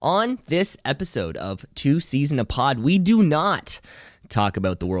On this episode of Two Season a Pod, we do not talk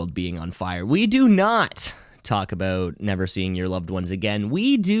about the world being on fire. We do not talk about never seeing your loved ones again.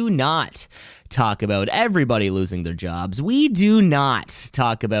 We do not talk about everybody losing their jobs. We do not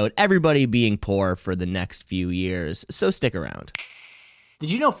talk about everybody being poor for the next few years. So stick around. Did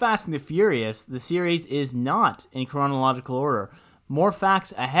you know Fast and the Furious, the series, is not in chronological order? More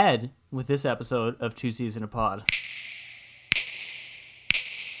facts ahead with this episode of Two Season a Pod.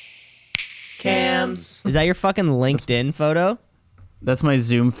 Cams. Is that your fucking LinkedIn photo? That's my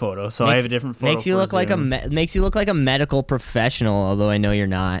Zoom photo, so I have a different photo. Makes you look like a medical professional, although I know you're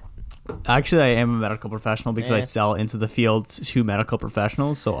not. Actually, I am a medical professional because I sell into the field to medical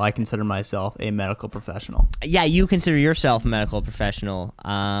professionals, so I consider myself a medical professional. Yeah, you consider yourself a medical professional.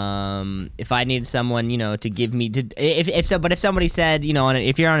 If I needed someone, to give me if somebody said,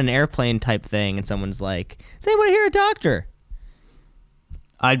 if you're on an airplane type thing and someone's like, "Say, I want to hear a doctor."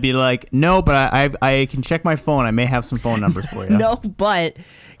 I'd be like, no, but I can check my phone. I may have some phone numbers for you. No, but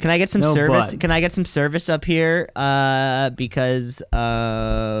can I get some service? But. Can I get some service up here? Because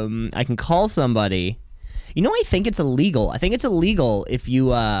I can call somebody. I think it's illegal. I think it's illegal if you.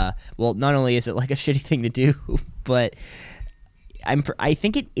 Well, not only is it like a shitty thing to do, but I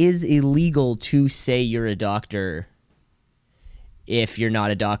think it is illegal to say you're a doctor if you're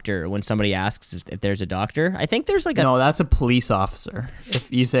not a doctor when somebody asks if there's a doctor. I think there's No, that's a police officer.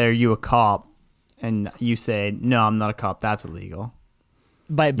 If you say, are you a cop? And you say, no, I'm not a cop, that's illegal.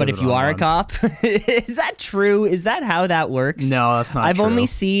 But if you are a cop, is that true? Is that how that works? No, that's not true. I've only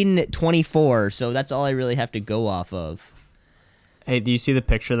seen 24, so that's all I really have to go off of. Hey, do you see the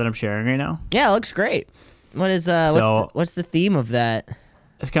picture that I'm sharing right now? Yeah, it looks great. What is what's the theme of that?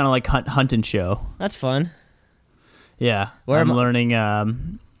 It's kind of like hunt and show. That's fun. Yeah, I'm learning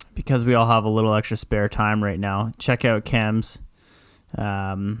because we all have a little extra spare time right now. Check out Cam's.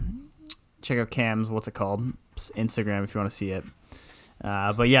 What's it called? Instagram if you want to see it.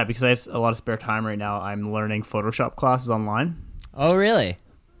 But yeah, because I have a lot of spare time right now, I'm learning Photoshop classes online. Oh, really?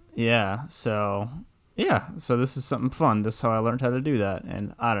 Yeah. So this is something fun. This is how I learned how to do that,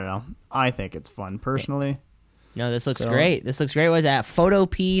 and I don't know. I think it's fun personally. No, this looks great. This looks great. What's that?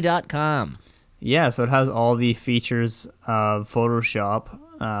 Photop.com. Yeah, so it has all the features of Photoshop,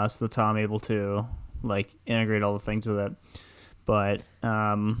 so that's how I'm able to integrate all the things with it. But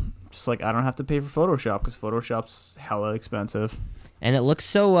just I don't have to pay for Photoshop because Photoshop's hella expensive. And it looks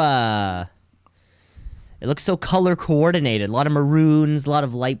so color coordinated. A lot of maroons, a lot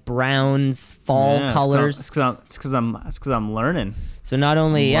of light browns, fall colors. It's because I'm learning. So not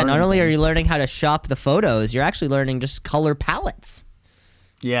only are you learning how to shop the photos, you're actually learning just color palettes.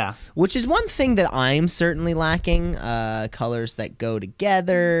 Yeah. Which is one thing that I'm certainly lacking. Colors that go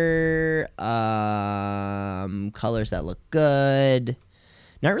together. Colors that look good.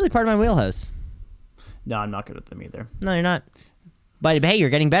 Not really part of my wheelhouse. No, I'm not good at them either. No, you're not. But hey, you're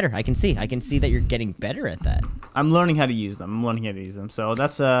getting better. I can see that you're getting better at that. I'm learning how to use them. So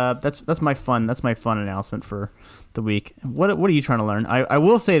that's my fun. That's my fun announcement for the week. What are you trying to learn? I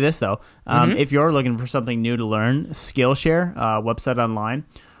will say this though. If you're looking for something new to learn, Skillshare, website online,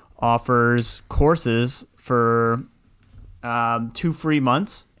 offers courses for 2 free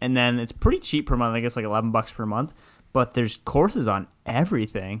months, and then it's pretty cheap per month. I guess $11 per month. But there's courses on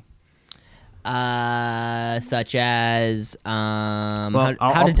everything. Such as I'll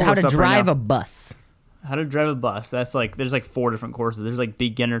how to drive a bus. How to drive a bus. That's there's 4 different courses. There's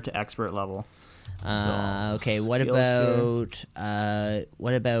beginner to expert level. Okay. What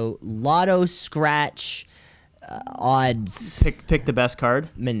about Lotto Scratch odds? Pick the best card.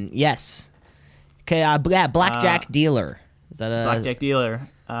 Yes. Okay. Blackjack dealer. Is that a blackjack dealer?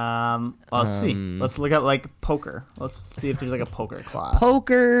 Let's see. Let's look at poker. Let's see if there's a poker class.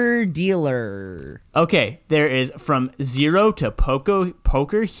 Poker dealer. Okay, there is from 0 to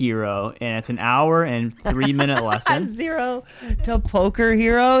poker hero, and it's an hour and 3-minute lesson. 0 to poker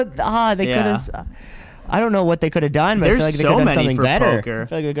hero. They could have. I don't know what they could have done, but there's I feel like they could have done something better. Poker. I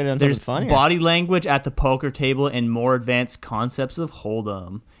feel like they could have done there's something funnier. Body language at the poker table and more advanced concepts of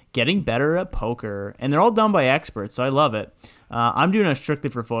hold'em. Getting better at poker, and they're all done by experts, so I love it. I'm doing it strictly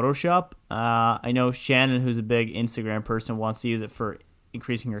for Photoshop. I know Shannon, who's a big Instagram person, wants to use it for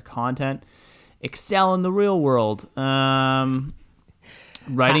increasing her content. Excel in the real world. Writing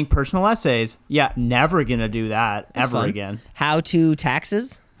personal essays. Yeah, never going to do that ever again. How to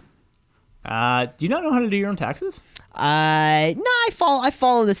taxes? Do you not know how to do your own taxes? No, I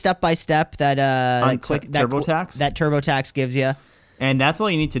follow the step-by-step that TurboTax? That TurboTax gives you. And that's all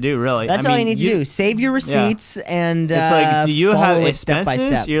you need to do, really. That's all you need to do. Save your receipts and it's do you have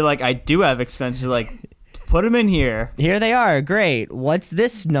expenses? You're I do have expenses. You're put them in here. Here they are. Great. What's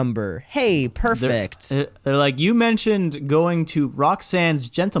this number? Hey, perfect. They're like, you mentioned going to Roxanne's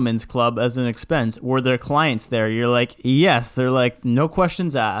Gentlemen's Club as an expense. Were there clients there? You're like, yes. They're like, no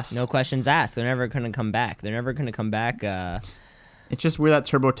questions asked. No questions asked. They're never going to come back. They're never going to come back. It's just where that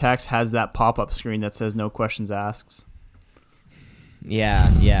TurboTax has that pop-up screen that says no questions asked.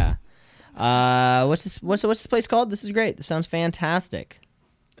 Yeah. What's this place called? This is great. This sounds fantastic.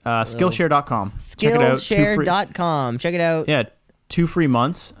 Skillshare.com. Skillshare.com. Check it out. Yeah, 2 free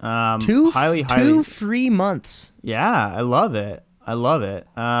months. Highly. 2 free months. Yeah, I love it.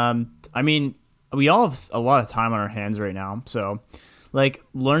 I mean, we all have a lot of time on our hands right now, so like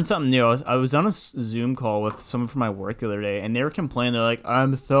learn something new. I was on a Zoom call with someone from my work the other day, and they were complaining. They're like,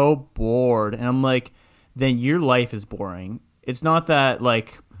 "I'm so bored," and I'm like, "Then your life is boring. It's not that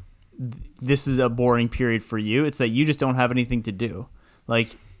like this is a boring period for you. It's that you just don't have anything to do.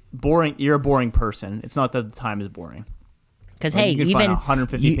 Like." Boring. You're a boring person. It's not that the time is boring. Because like, hey, you can even find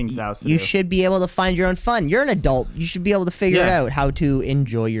 150 things else to you do. should be able to find your own fun. You're an adult. You should be able to figure out how to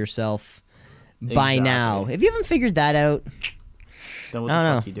enjoy yourself by now. If you haven't figured that out, then what the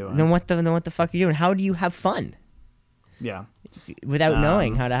fuck are you doing? Then what the fuck are you doing? How do you have fun? Yeah. Without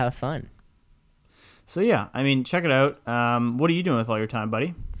knowing how to have fun. So yeah, I mean, check it out. What are you doing with all your time,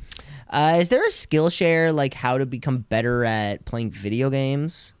 buddy? Is there a Skillshare like how to become better at playing video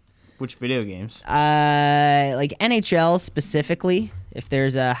games? Which video games? Like NHL specifically. If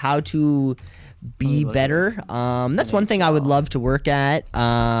there's a how to be better, that's NHL. One thing I would love to work at.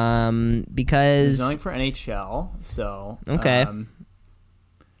 Because I'm going for NHL, so okay.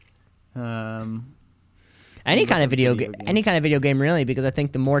 Any kind of video game, really, because I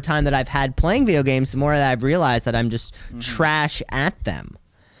think the more time that I've had playing video games, the more that I've realized that I'm just trash at them.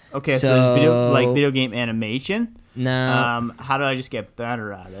 Okay, so there's video game animation. No. How do I just get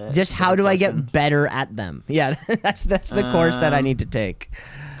better at it? Just how do I get better at them? Yeah, that's the course that I need to take.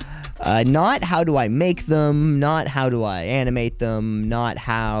 Not how do I make them, not how do I animate them, not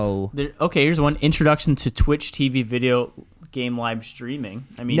how... Okay, here's one. Introduction to Twitch TV video game live streaming.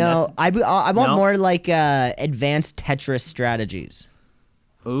 I mean, no, I want more like advanced Tetris strategies.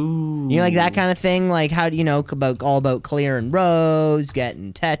 Ooh. You know, like that kind of thing? Like how do you know all about clearing rows,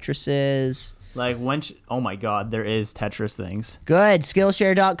 getting Tetrises... Like oh my god, there is Tetris things. Good.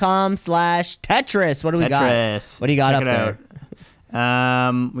 Skillshare.com/Tetris. What do we got? What do you got Check up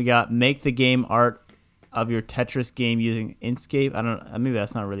there? We got make the game art of your Tetris game using Inkscape. I don't. Maybe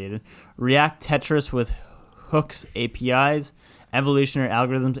that's not related. React Tetris with hooks APIs. Evolutionary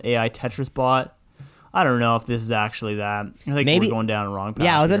algorithms AI Tetris bot. I don't know if this is actually that. I think we're going down a wrong path.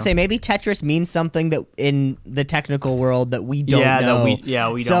 Yeah, I was going to say maybe Tetris means something that in the technical world that we don't know. we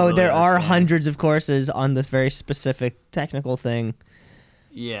don't. So really there are understand. hundreds of courses on this very specific technical thing.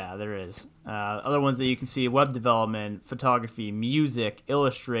 Yeah, there is. Other ones that you can see: web development, photography, music,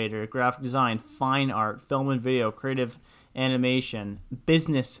 Illustrator, graphic design, fine art, film and video, creative animation,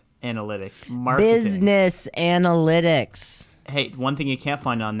 business analytics, marketing. Business analytics. Hey, one thing you can't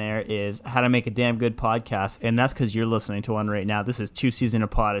find on there is how to make a damn good podcast, and that's because you're listening to one right now. This is 2 Seasons a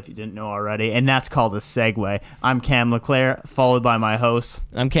Pod, if you didn't know already, and that's called a segue. I'm Cam LeClaire, followed by my host.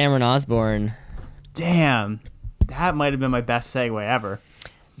 I'm Cameron Osborne. Damn, that might have been my best segue ever.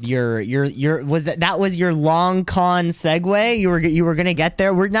 That was your long con segue? You were gonna get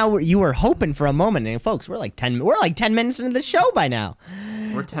there. You were hoping for a moment, and folks, we're like 10 minutes into the show by now.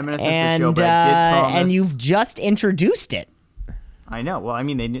 We're 10 minutes into the show, but I did promise. And you've just introduced it. I know. Well, I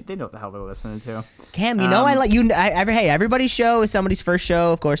mean, they know what the hell they're listening to. Cam, you know I let you. Hey, everybody's show is somebody's first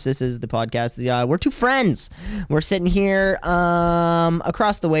show. Of course, this is the podcast. We're two friends. We're sitting here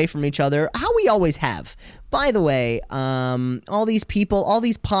across the way from each other, how we always have. By the way, all these people, all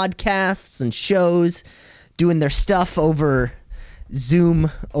these podcasts and shows doing their stuff over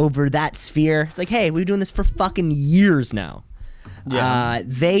Zoom, over that sphere. It's like, hey, we've been doing this for fucking years now. Yeah.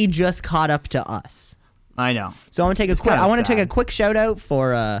 They just caught up to us. I know. So I want to take a quick shout out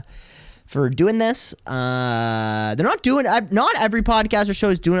for doing this. They're not every podcast or show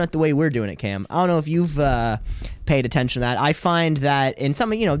is doing it the way we're doing it, Cam. I don't know if you've paid attention to that. I find that in some,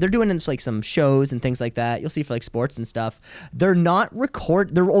 they're doing this like some shows and things like that. You'll see for like sports and stuff. They're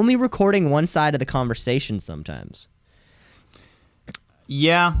only recording one side of the conversation sometimes.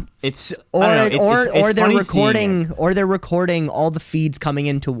 Yeah, it's or they're recording all the feeds coming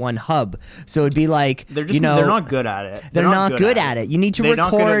into one hub. So it'd be like they're not good at it. They're not good at it. You need to record.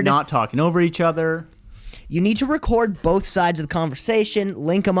 Not good at not talking over each other. You need to record both sides of the conversation,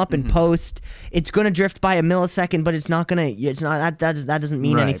 link them up in post. It's gonna drift by a millisecond, but it's not that doesn't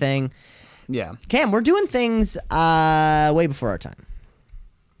mean anything. Yeah, Cam, we're doing things way before our time.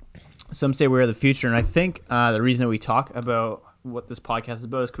 Some say we're the future, and I think the reason that we talk about what this podcast is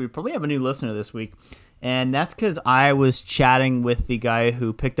about is because we probably have a new listener this week, and that's because I was chatting with the guy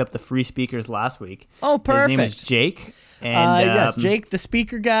who picked up the free speakers last week. Oh, perfect. His name is Jake. And yes, Jake, the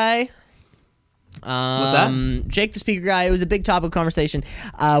speaker guy. What's that? Jake, the speaker guy. It was a big topic of conversation.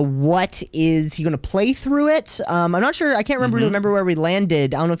 What is he going to play through it? I'm not sure. I can't remember where we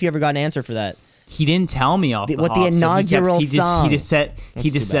landed. I don't know if you ever got an answer for that. He didn't tell me off the hop. What the inaugural song. He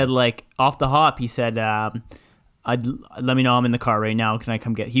just said like off the hop. He said, "Let me know I'm in the car right now. Can I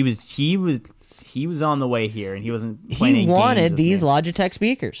come get?" He was on the way here, and he wasn't playing. He wanted these Logitech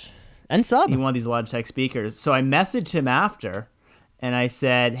speakers and sub. He wanted these Logitech speakers. So I messaged him after, and I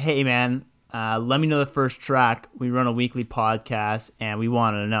said, "Hey man, let me know the first track. We run a weekly podcast, and we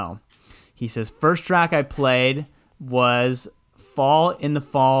want to know." He says, "First track I played was Fall in the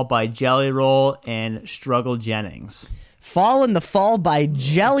Fall by Jelly Roll and Struggle Jennings." Fall in the Fall by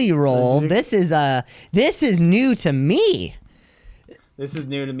Jelly Roll. This is new to me. This is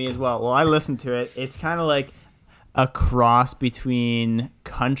new to me as well. Well, I listened to it. It's kind of like a cross between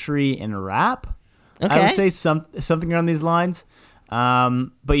country and rap. Okay. I would say something around these lines.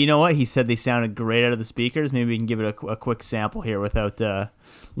 But you know what? He said they sounded great out of the speakers. Maybe we can give it a quick sample here without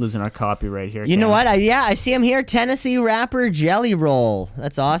losing our copyright here. You know what? I see him here. Tennessee rapper Jelly Roll.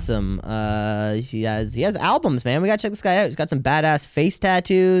 That's awesome. He has albums, man. We gotta check this guy out. He's got some badass face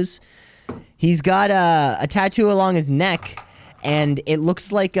tattoos. He's got a tattoo along his neck, and it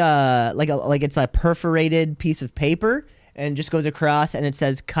looks like it's a perforated piece of paper, and just goes across, and it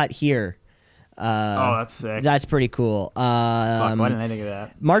says "Cut here." That's sick. That's pretty cool. Fuck, why didn't I think of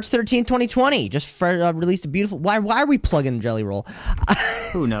that? March 13th, 2020. Just released a beautiful... Why are we plugging Jelly Roll?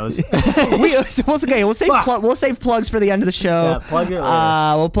 Who knows? We'll save plugs for the end of the show. Yeah, plug it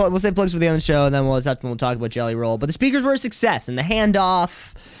later. We'll save plugs for the end of the show, and then we'll talk about Jelly Roll. But the speakers were a success, and the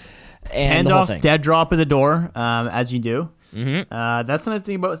handoff... And the whole thing. Dead drop at the door, as you do. Mm-hmm. That's another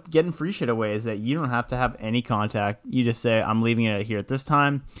thing about getting free shit away is that you don't have to have any contact. You just say, I'm leaving it here at this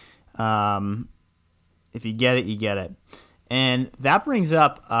time. If you get it, you get it. And that brings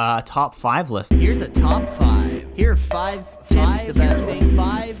up a top 5 list. Here's a top 5. Here are 5 tips about things.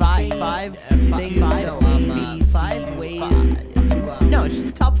 5 ways to... No, it's just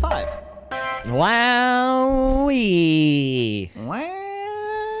a top 5. Wowee. Wow.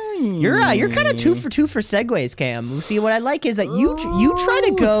 You're kind of 2 for 2 for segues, Cam. See, what I like is that you try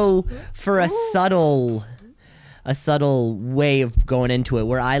to go for a subtle way of going into it,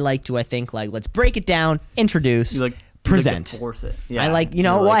 where I like to, I think, like, let's break it down, introduce, present. You like to force it. Yeah. I like,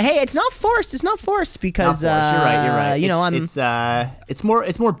 hey, it's not forced. It's not forced because You're right. It's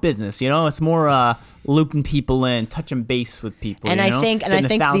more business. It's more looping people in, touching base with people. And I think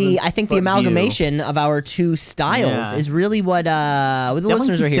the amalgamation of our two styles is really what the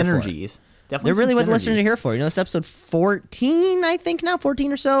listeners are here for. They're really what the listeners are here for. This episode 14, I think now,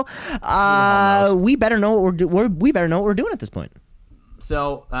 14 or so. We better know what we're doing at this point.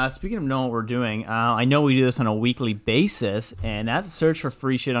 So, speaking of knowing what we're doing, I know we do this on a weekly basis, and that's a search for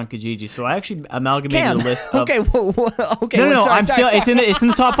free shit on Kijiji. So I actually amalgamated a list of... Okay. No. It's in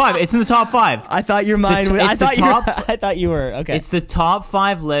the top 5. It's in the top 5. I thought your mind... I thought you were... Okay. It's the top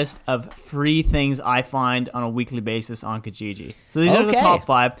 5 list of free things I find on a weekly basis on Kijiji. So these are the top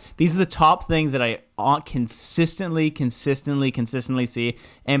 5. These are the top things that I consistently see.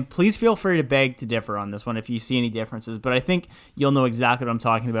 And please feel free to beg to differ on this one if you see any differences. But I think you'll know exactly what I'm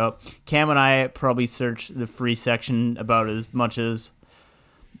talking about. Cam and I probably search the free section about as much as...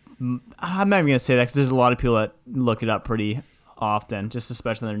 I'm not even going to say that because there's a lot of people that look it up pretty often, just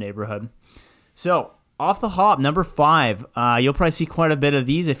especially in their neighborhood. So, off the hop, number 5. You'll probably see quite a bit of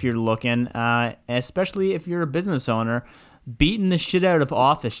these if you're looking, especially if you're a business owner. Beating the shit out of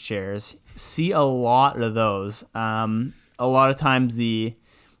office chairs. See a lot of those. A lot of times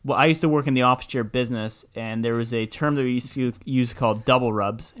I used to work in the office chair business, and there was a term that we used to use called double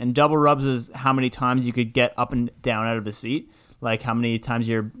rubs. And double rubs is how many times you could get up and down out of a seat. Like how many times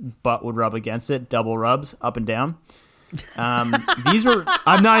your butt would rub against it. Double rubs, up and down. These were...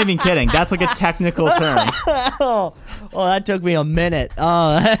 I'm not even kidding. That's like a technical term. Oh, that took me a minute.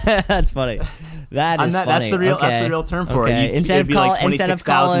 Oh, that's funny. Funny. That's the real term for it. It'd be like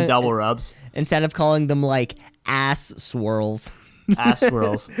 26,000 double rubs. Instead of calling them like ass swirls. Ass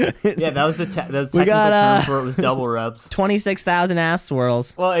swirls. Yeah, that was the technical term for it, was double rubs. 26,000 ass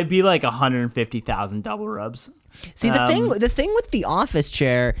swirls. Well, it'd be like 150,000 double rubs. See, the thing with the office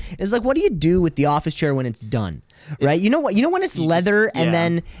chair is, like, what do you do with the office chair when it's done? right? You know what? You know when it's leather and yeah.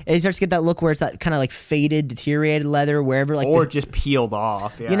 then it starts to get that look where it's that kind of like faded, deteriorated leather, wherever like or just peeled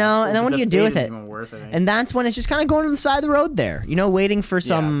off. Yeah. You know, and then what do you do with fade it? isn't even worth it. And that's when it's just kind of going on the side of the road there, you know, waiting for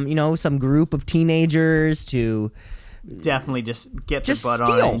some, you know, some group of teenagers to definitely just get just their butt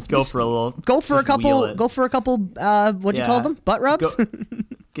steal. on it. Go for a little. Go for a just wheel couple. it. Go for a couple. What do you call Yeah. them? Butt rubs.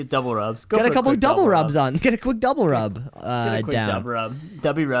 Get double rubs. Go Get for a couple quick double rubs on. Get a quick double rub. Get a quick down. dub rub.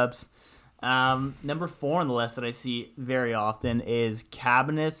 Dubby rubs. Number 4 on the list that I see very often is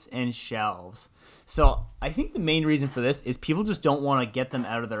cabinets and shelves. So I think the main reason for this is people just don't want to get them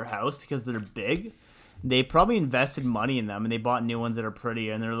out of their house because they're big. They probably invested money in them and they bought new ones that are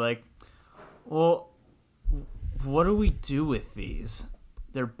prettier, and they're like, well, what do we do with these?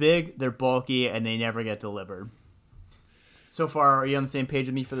 They're big, they're bulky, and they never get delivered. So far, are you on the same page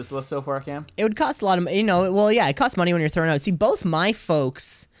with me for this list so far, Cam? It would cost a lot of, you know. Well, yeah, it costs money when you're throwing out. See, both my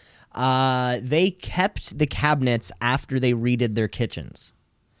folks, they kept the cabinets after they redid their kitchens.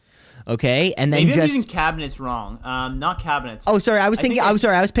 Okay, and then Maybe I'm just using cabinets wrong. Not cabinets. oh, sorry, I was thinking. think I was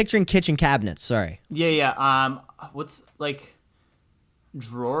sorry, I was picturing kitchen cabinets. Sorry. Yeah. What's like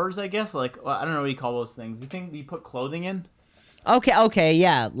drawers? I guess. Like I don't know what you call those things. You think you put clothing in? Okay,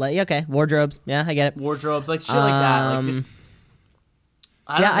 yeah, okay, wardrobes. Yeah, I get it. Wardrobes, like shit like that. Like just.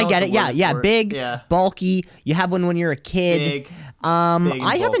 I get it. Yeah, big, bulky. You have one when you're a kid. Big,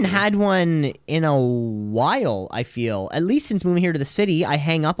 I haven't bulky. had one in a while. I feel, at least since moving here to the city, I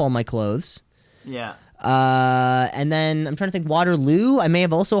hang up all my clothes. Yeah. And then I'm trying to think. Waterloo, I may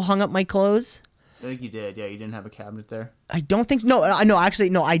have also hung up my clothes. I think you did. Yeah, you didn't have a cabinet there. I don't think so. No, actually,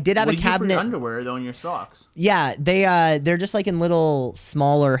 no. I did have What a do you do for cabinet. your underwear though, in your socks? Yeah, they're just like in little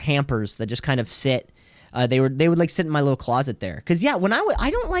smaller hampers that just kind of sit. They would like sit in my little closet there. Cause yeah, when I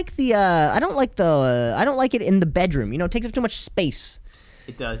don't like it in the bedroom. You know, it takes up too much space.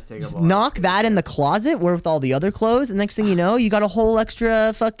 It does take Just a lot. knock that in the closet where with all the other clothes. The next thing you know, you got a whole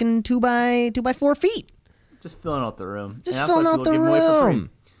extra fucking 2x4 feet. Just filling out the room. Just And that's filling why out people the give 'em away for free.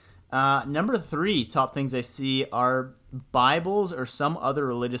 room. Number 3 top things I see are Bibles or some other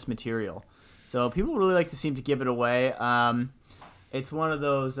religious material. So people really like to seem to give it away. It's one of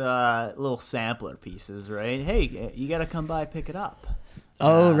those little sampler pieces, right? Hey, you gotta come by, pick it up.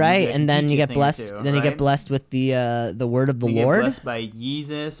 Oh right, like and then you teach get thing blessed. too, Then you get right? blessed with the word of the You Lord. get blessed by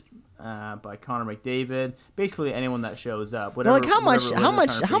Jesus, by Connor McDavid, basically anyone that shows up. Well, Whatever, like how much? whatever How religion much?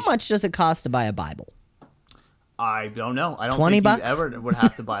 they're How trying to much does it cost to buy a Bible? preach. I don't know. I don't 20 think bucks? you ever would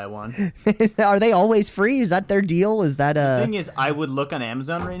have to buy one. Are they always free? Is that their deal? Is that The thing is, I would look on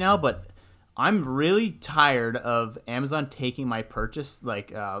Amazon right now, but I'm really tired of Amazon taking my purchase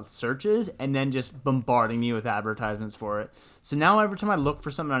searches and then just bombarding me with advertisements for it. So now every time I look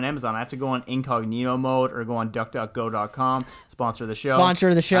for something on Amazon, I have to go on incognito mode or go on duckduckgo.com, sponsor the show. sponsor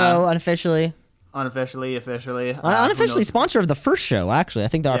of the show unofficially? Unofficially, officially. Unofficially who knows? sponsor of the first show. Actually, I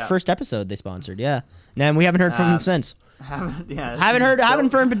think our Yeah. first episode they sponsored. Yeah, and we haven't heard from him since. Haven't heard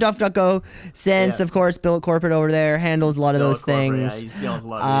from DuckDuckGo since. Yeah. Of course, Bill at Corporate over there handles a lot of Bill those at corporate, things. Yeah, he's dealing with a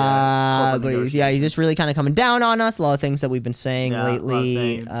lot of corporate But he's negotiations. just really kind of coming down on us. A lot of things that we've been saying Yeah, a lot of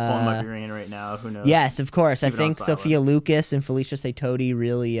lately. things. Phone might be ringing right now. Who knows? Yes, of course. I Keep it on think silent. Sophia Lucas and Felicia Saitoti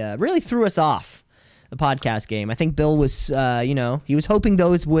really threw us off the podcast game. I think Bill was, he was hoping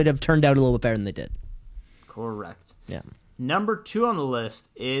those would have turned out a little bit better than they did. Correct. Yeah. Number 2 on the list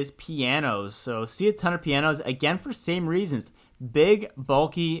is pianos. So see a ton of pianos, again, for same reasons. Big,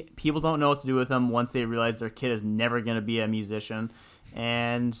 bulky, people don't know what to do with them once they realize their kid is never going to be a musician.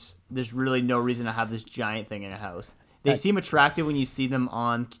 And there's really no reason to have this giant thing in a house. They seem attractive when you see them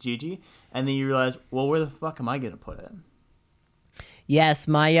on Kijiji, and then you realize, well, where the fuck am I going to put it? Yes,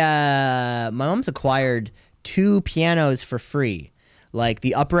 my mom's acquired 2 pianos for free. Like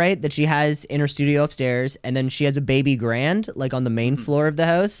the upright that she has in her studio upstairs, and then she has a baby grand like on the main floor of the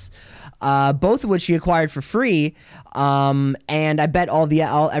house. Both of which she acquired for free. And I bet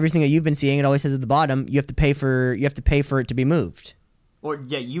everything that you've been seeing, it always says at the bottom, you have to pay for it to be moved. Or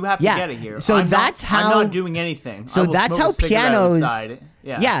you have to Yeah. get it here. So I'm that's not, how- I'm not doing anything. So I will that's smoke how a cigarette pianos. outside.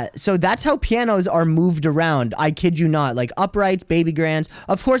 Yeah, so that's how pianos are moved around. I kid you not. Like uprights, baby grands.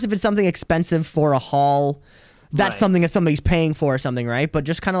 Of course, if it's something expensive for a hall, that's Right. something that somebody's paying for or something, right? But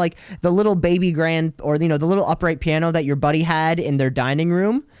just kind of like the little baby grand or the little upright piano that your buddy had in their dining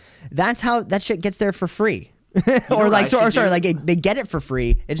room. That's how that shit gets there for free. Or what like, I should do? like they get it for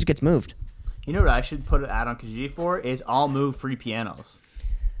free. It just gets moved. You know what I should put an ad on Kijiji for is I'll move free pianos.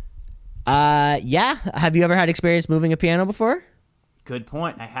 Yeah. Have you ever had experience moving a piano before? Good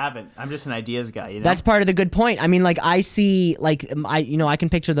point. I haven't. I'm just an ideas guy. You know? That's part of the good point. I mean, like I see, like I can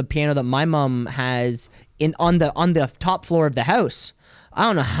picture the piano that my mom has on the top floor of the house. I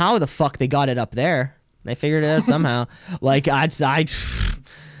don't know how the fuck they got it up there. They figured it out somehow. Like God,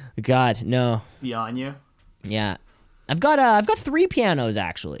 no. It's beyond you. Yeah, I've got 3 pianos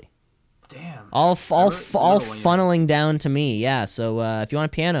actually. Damn. All funneling down to me. Yeah. So if you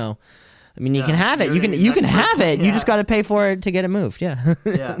want a piano, I mean, you can have it. You can have it. Yeah. You just got to pay for it to get it moved. Yeah.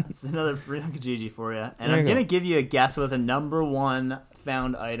 Yeah, it's another free Kijiji for you. And I'm gonna give you a guess what the number 1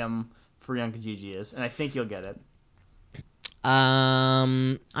 found item for Kijiji is, and I think you'll get it.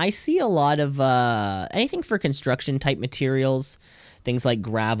 I see a lot of anything for construction type materials, things like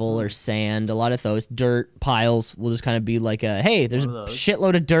gravel or sand. A lot of those dirt piles will just kind of be like hey, there's a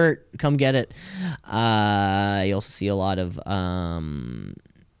shitload of dirt, come get it. You also see a lot of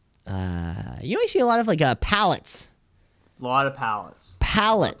you see a lot of like pallets. A lot of pallets.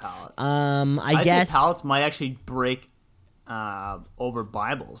 I guess say pallets might actually break over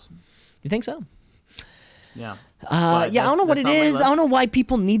Bibles. You think so? Yeah. I don't know what it is. I don't know why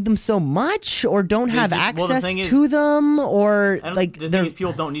people need them so much or don't have access to them, or like the thing is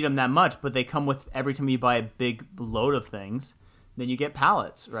people don't need them that much, but they come with every time you buy a big load of things, then you get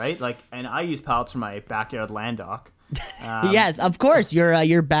pallets, right? Like, and I use pallets for my backyard land dock. Yes, of course.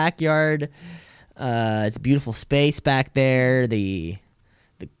 Your backyard. It's a beautiful space back there. The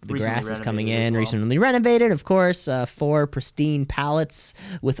grass is coming in, recently renovated, of course. 4 pristine pallets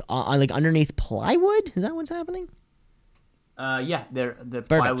with like underneath plywood. Is that what's happening? Yeah, the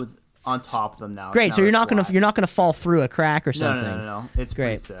plywood's on top of them now. Great. So you're not gonna fall through a crack or something. No. It's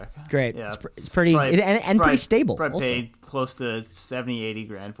great. Pretty sick. Great. Yeah. It's pretty pretty stable. Probably paid close to 70-80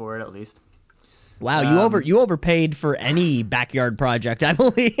 grand for it at least. Wow, you overpaid for any backyard project. I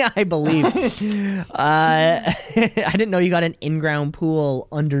believe. I didn't know you got an in-ground pool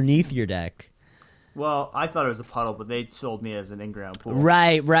underneath your deck. Well, I thought it was a puddle, but they sold me as an in-ground pool.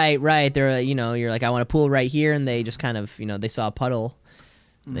 Right. They're you're like, I want a pool right here, and they just kind of they saw a puddle.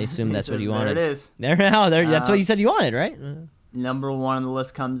 They assumed that's what you wanted. There it is. That's what you said you wanted, right? Number 1 on the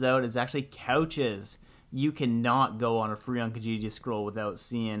list comes out is actually couches. You cannot go on a free on Kijiji scroll without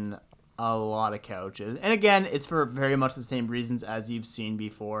seeing a lot of couches. And again, it's for very much the same reasons as you've seen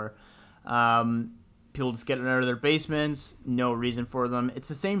before. People just getting out of their basements, no reason for them. It's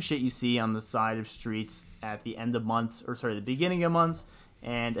the same shit you see on the side of streets at the end of months, the beginning of months,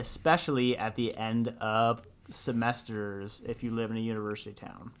 and especially at the end of semesters if you live in a university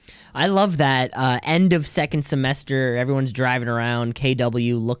town. I love that. End of second semester, everyone's driving around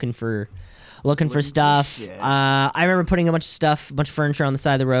KW looking for stuff. I remember putting a bunch of furniture on the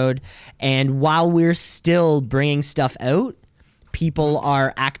side of the road, and while we're still bringing stuff out, people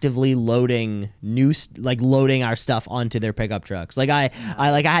are actively loading our stuff onto their pickup trucks. Like I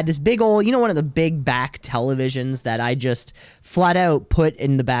had this big old, one of the big back televisions that I just flat out put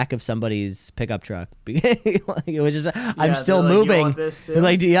in the back of somebody's pickup truck. It was just, I'm still moving. You want this too?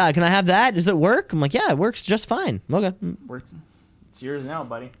 Like, yeah, can I have that? Does it work? I'm like, yeah, it works just fine. Okay. Works. It's yours now,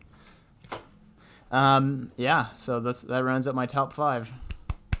 buddy. So that rounds up my top 5.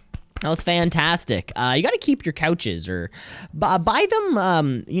 That was fantastic. You got to keep your couches or buy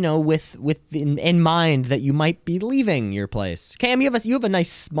them, with in mind that you might be leaving your place. Cam, you have a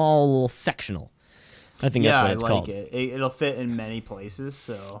nice small sectional. I think that's what it's called. Yeah, I like it. It'll fit in many places.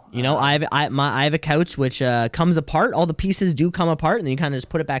 So I have a couch which comes apart. All the pieces do come apart, and then you kind of just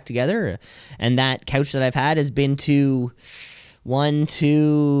put it back together. And that couch that I've had has been to 1,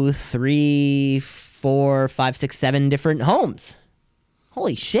 2, 3, 4, 5, 6, 7 different homes.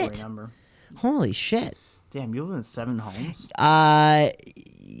 Holy shit. Holy shit. Damn, you live in 7 homes?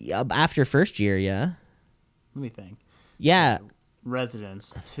 After first year, yeah. Let me think. Yeah.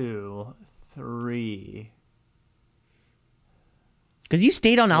 Residence, 2, 3. Because you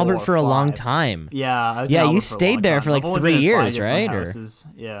stayed on 4, Albert for a 5. long time. Yeah, you stayed there for like 3 years, right? Houses.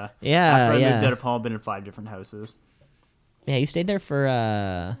 Yeah. Yeah. After I moved out of home, I've been in 5 different houses. Yeah, you stayed there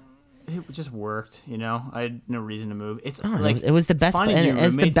for It just worked, I had no reason to move. It was the best. It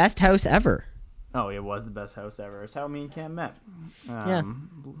was the best house ever. Oh, it was the best house ever. It's how me and Cam met. Yeah,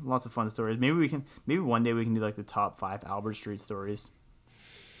 lots of fun stories. Maybe one day we can do like the top 5 Albert Street stories.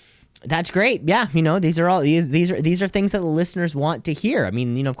 That's great. Yeah, these are things that the listeners want to hear. I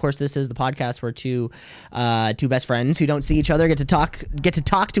mean, of course, this is the podcast where two best friends who don't see each other get to talk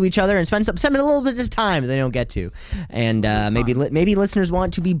to each other and spend a little bit of time they don't get to, and maybe listeners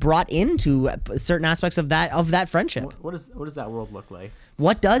want to be brought into certain aspects of that friendship. What does that world look like?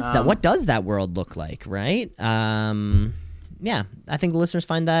 What does that world look like? Right? Yeah, I think the listeners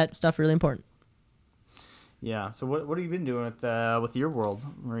find that stuff really important. Yeah. So what have you been doing with your world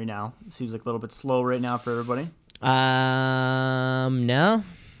right now? It seems like a little bit slow right now for everybody. No,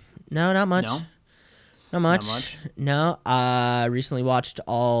 not much. Not much. No. Recently watched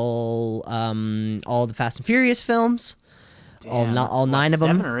all the Fast and Furious films. Damn, all 9 of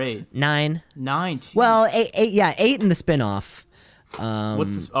them. 7 or 8? 9. 9. Geez. Well, 8. Yeah, 8 in the spin-off.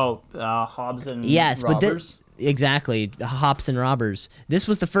 What's this? Hobbs and yes, Robbers? But exactly, Hops and Robbers. This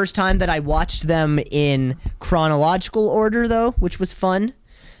was the first time that I watched them in chronological order, though, which was fun.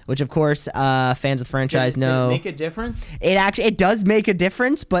 Which, of course, fans of the franchise know. Did it make a difference? It does make a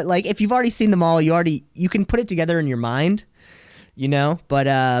difference, but like if you've already seen them all, you can put it together in your mind, you know. But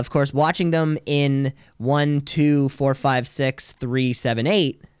of course, watching them in 1, 2, 4, 5, 6, 3, 7,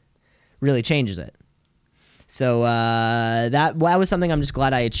 8 really changes it. So that was something I'm just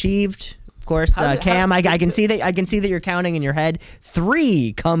glad I achieved. Of course, Cam, I can see that you're counting in your head.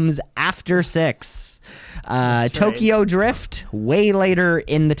 3 comes after 6. Tokyo right. Drift way later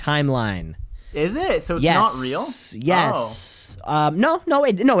in the timeline. Is it? So it's not real? Yes. Oh. It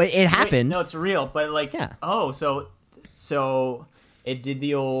happened. Wait, no, it's real, but like, yeah. Oh, so it did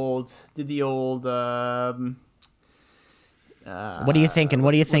the old. What are you thinking?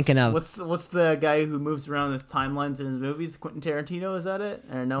 What are you thinking of? What's the guy who moves around with timelines in his movies? Quentin Tarantino, is that it?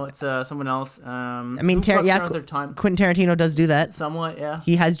 Or no, it's someone else. I mean, Quentin Tarantino does do that. Somewhat, yeah.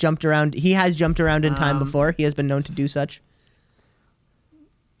 He has jumped around in time before. He has been known to do such.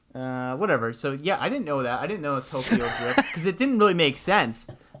 Whatever. So yeah, I didn't know that. I didn't know Tokyo Drift because it didn't really make sense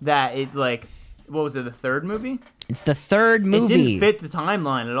that it like. What was it? The third movie? It's the third movie. It didn't fit the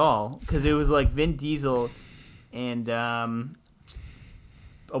timeline at all because it was like Vin Diesel and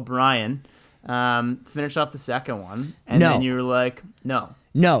O'Brien finished off the second one, and then you were like, no.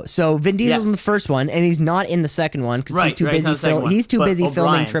 So Vin Diesel's in the first one, and he's not in the second one because he's too busy. He's too busy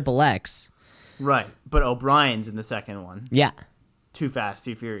filming Triple X. Right, but O'Brien's in the second one. Yeah. Too Fast,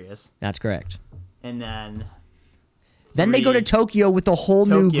 Too Furious. That's correct. And then they go to Tokyo with a whole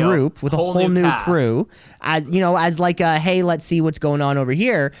new group, with a whole new crew, as you know, as like a hey, let's see what's going on over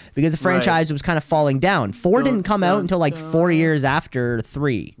here, because the franchise was kind of falling down. 4 didn't come out until like 4 years after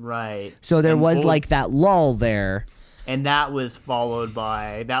 3. Right. So there was like that lull there. And that was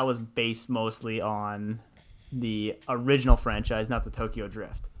based mostly on the original franchise, not the Tokyo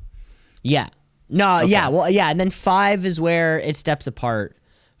Drift. Yeah. No, okay. Yeah, well, yeah, and then 5 is where it steps apart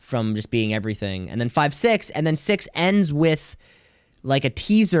from just being everything. And then 5, 6, and then 6 ends with like a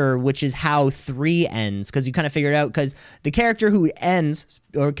teaser, which is how 3 ends, because you kind of figure it out, because the character who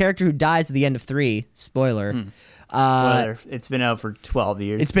dies at the end of 3, spoiler. Spoiler, it's been out for 12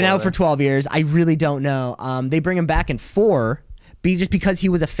 years. It's been out for 12 years. I really don't know. They bring him back in 4, just because he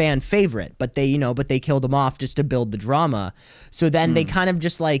was a fan favorite, but they killed him off just to build the drama. So then they kind of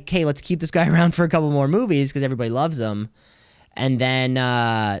just like, hey, let's keep this guy around for a couple more movies because everybody loves him. And then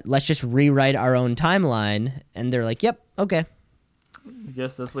let's just rewrite our own timeline. And they're like, yep, okay. I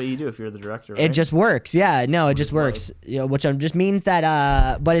guess that's what you do if you're the director, right? It just works. Yeah, no, it just works. Which just means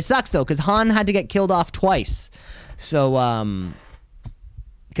that, but it sucks though, because Han had to get killed off twice. So,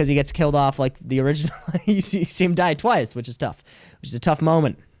 because he gets killed off like the original, you see him die twice, which is tough. Which is a tough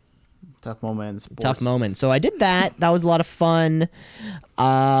moment. Tough moment in sports. Tough moment. So I did that. That was a lot of fun.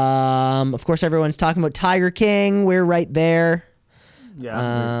 Of course, everyone's talking about Tiger King. We're right there.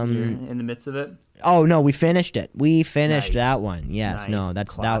 Yeah, you're in the midst of it. Oh no, we finished it. We finished that one. Yes, no,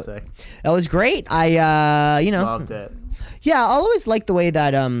 that's classic. That was great. I loved it. Yeah, I always like the way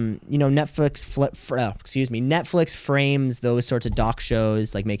that Netflix frames those sorts of doc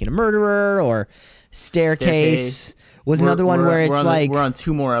shows, like Making a Murderer or Staircase. Was another one where it's like we're on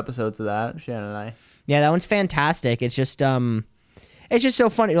 2 more episodes of that, Shannon and I. Yeah, that one's fantastic. It's just so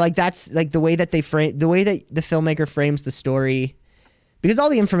funny. Like that's like the way that the filmmaker frames the story, because all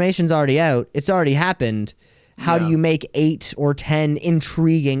the information's already out. It's already happened. How do you make 8 or 10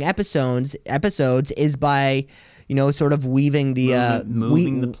 intriguing episodes is by, sort of weaving the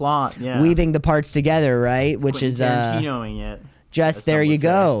moving the plot, weaving the parts together, right? It's which is Tarantinoing it. Just there you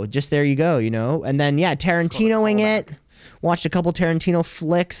go. And then Tarantinoing it. Watched a couple Tarantino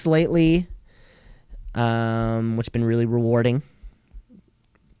flicks lately, which has been really rewarding.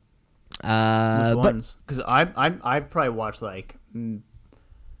 Which ones? Because I've probably watched like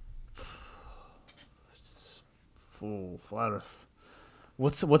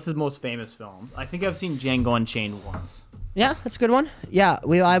what's his most famous film? I think I've seen Django Unchained once. Yeah, that's a good one. Yeah,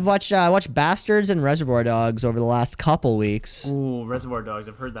 I've watched Bastards and Reservoir Dogs over the last couple weeks. Ooh, Reservoir Dogs.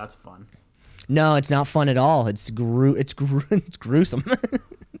 I've heard that's fun. No, it's not fun at all. It's gruesome. It's gruesome.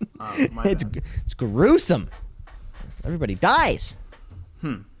 Everybody dies.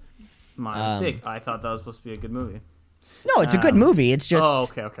 My mistake. I thought that was supposed to be a good movie. No, it's a good movie. It's just. Oh,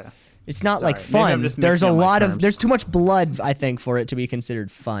 okay. It's not like fun. There's too much blood, I think, for it to be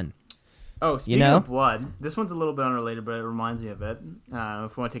considered fun. Oh, speaking know? of blood, this one's a little bit unrelated, but it reminds me of it.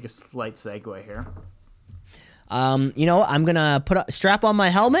 If we want to take a slight segue here. I'm gonna strap on my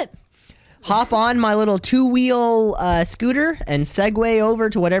helmet, hop on my little 2-wheel scooter, and segue over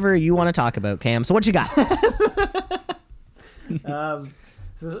to whatever you want to talk about, Cam. So what you got?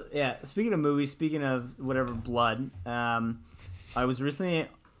 So yeah, speaking of movies, speaking of whatever blood, I was recently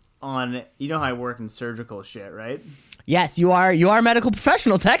on. You know how I work in surgical shit, right? Yes, you are. You are a medical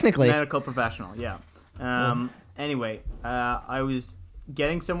professional, technically. Medical professional, yeah. Anyway, I was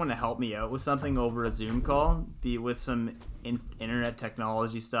getting someone to help me out with something over a Zoom call, be with some internet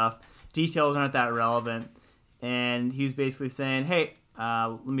technology stuff. Details aren't that relevant, and he was basically saying, "Hey,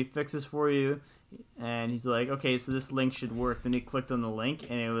 let me fix this for you." And he's like, "Okay, so this link should work." Then he clicked on the link,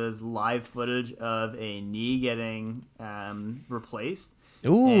 and it was live footage of a knee getting replaced.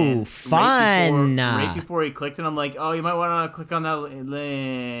 Ooh, And fun! Right before he clicked it, I'm like, "Oh, you might want to click on that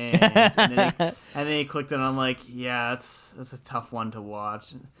link." and then he clicked it, and I'm like, "Yeah, that's a tough one to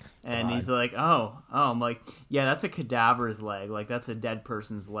watch." And God. he's like, "Oh." I'm like, "Yeah, that's a cadaver's leg. Like that's a dead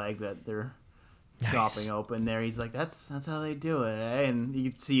person's leg that they're chopping open there." He's like, "That's how they do it, eh?" And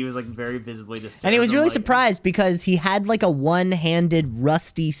you could see he was like very visibly disturbed. And he was I'm really like, surprised because he had like a one-handed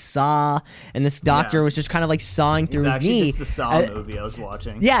rusty saw, and this doctor Yeah. was just kind of like sawing It's through his actually knee. just the Saw movie I was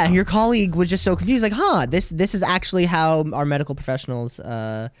watching. Yeah, your colleague was just so confused, like, "Huh, this is actually how our medical professionals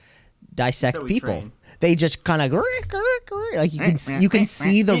dissect So we people." train. They just kind of like you can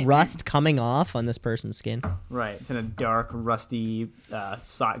see the rust coming off on this person's skin. Right. It's in a dark, rusty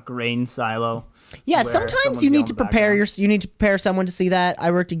grain silo. Yeah, where sometimes someone's you need yelling to prepare background. you need to prepare someone to see that. I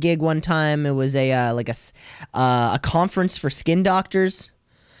worked a gig one time. It was a conference for skin doctors.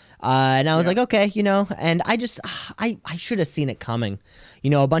 And I was Yeah. like, okay, and I should have seen it coming.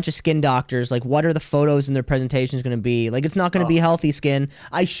 A bunch of skin doctors, like, what are the photos in their presentations going to be? Like, it's not going to be healthy skin.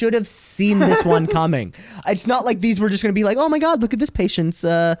 I should have seen this one coming. It's not like these were just going to be like, oh my God, look at this patient's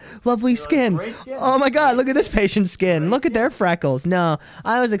lovely skin. "Great skin. Oh my God, look at this patient's skin. Look at their freckles. No,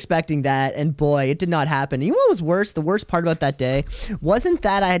 I was expecting that, and boy, it did not happen. You know what was worse? The worst part about that day wasn't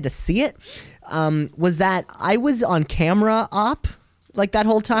that I had to see it, was that I was on camera op like that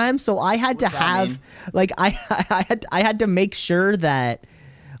whole time, so I had to What's that have mean? like I had to make sure that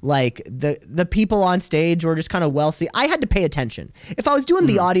like the people on stage were just kind of well see. I had to pay attention. If I was doing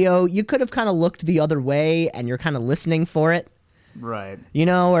the audio, you could have kind of looked the other way and you're kind of listening for it. Right.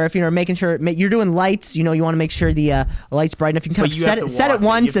 Or if you're making sure you're doing lights, you want to make sure the light's bright enough. You can kind But of you set have it to set it watch it.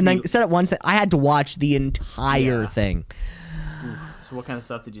 once You and have then to- set it once. That I had to watch the entire Yeah. thing. So what kind of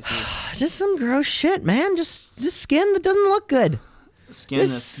stuff did you see? Just some gross shit, man. Just skin that doesn't look good. Skin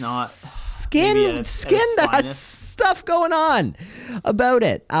This that's not skin maybe at its that has finest. stuff going on about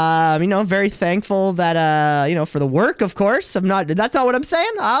it. Very thankful that for the work, of course. That's not what I'm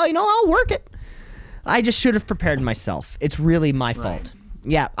saying. I'll work it. I just should have prepared myself. It's really my fault.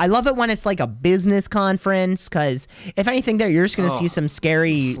 Yeah, I love it when it's like a business conference, because if anything there, you're just going to see some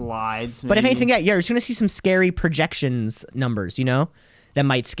scary slides. But if maybe. anything, you're just going to see some scary projections numbers, that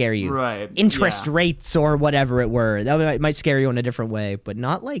might scare you. Right, Interest yeah. rates or whatever it were. That might scare you in a different way, but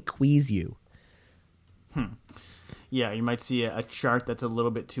not like queeze you. Yeah, you might see a chart that's a little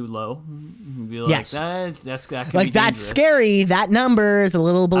bit too low. You'd be like, Yes. that could Like, be that's dangerous. scary. That number is a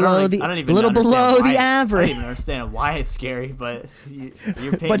little below I don't even below understand why the I don't average. even understand why it's scary, but you're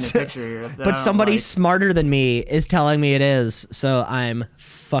painting But a picture here. that I But don't somebody like. smarter than me is telling me it is, so I'm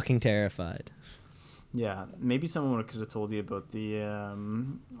fucking terrified. Yeah, maybe someone could have told you about the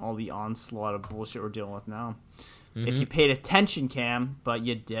all the onslaught of bullshit we're dealing with now. Mm-hmm. If you paid attention, Cam, but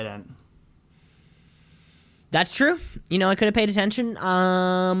you didn't. That's true. I could have paid attention.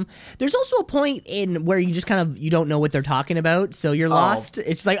 There's also a point in where you just you don't know what they're talking about, so you're lost.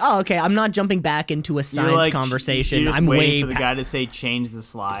 It's like, oh, okay, I'm not jumping back into a science conversation. You're just I'm waiting way for the guy to say change the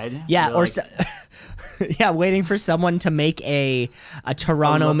slide. Yeah, You're or like, yeah, waiting for someone to make a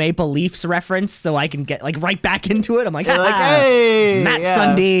Toronto Maple Leafs reference so I can get right back into it. I'm like, you're like, "Ah, hey, Matt yeah.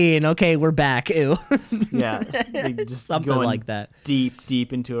 Sundin. Okay, we're back. Ew. Yeah, like just Something going like that.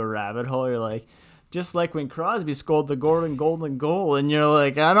 deep into a rabbit hole. You're like, just like when Crosby scored the golden goal, and you're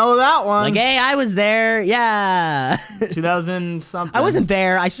like, I know that one. Like, hey, I was there. Yeah. 2000 something. I wasn't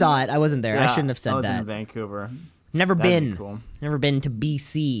there. I saw it. I wasn't there. I Yeah, shouldn't have said I was that. in Vancouver. Never That'd be been. cool. Never been to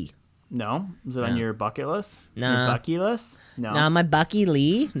BC. No, is it on your bucket list? Nah. Your Bucky list? No. Nah, my Bucky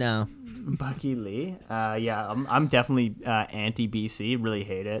Lee. No. Bucky Lee. Yeah, I'm definitely anti BC. Really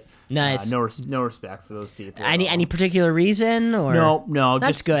hate it. Nice. No respect for those people. Any particular reason or No.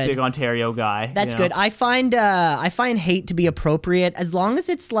 That's just good. big Ontario guy. That's you know? good. I find hate to be appropriate as long as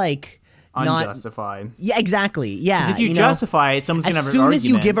it's like unjustified. Yeah, exactly. Yeah. Because if you justify it, someone's going to have as an soon argument. as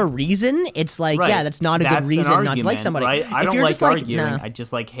you give a reason, it's like, Right. yeah, that's not a That's good an reason not to argument, like somebody. Right? I If don't you're like just like, arguing. nah, I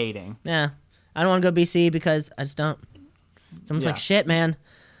just like hating. yeah, I don't want to go BC because I just don't. Someone's Yeah. like, shit, man.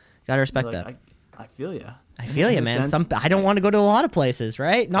 Gotta respect Like, that. I feel you. I feel you, man. I don't want to go to a lot of places,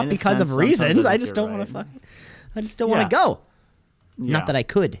 right? Not In a because sense, of reasons. sometimes I I think just you're don't want to right. I just don't want to go. Not that I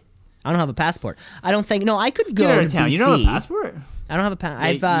could. I don't have a passport. I don't think. No, I could go Get out to of town. BC. You don't have a passport? I don't have a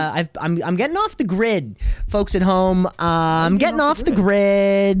passport. Yeah, I'm getting off the grid, folks at home. I'm getting off the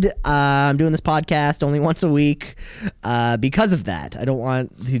grid. I'm doing this podcast only once a week because of that. I don't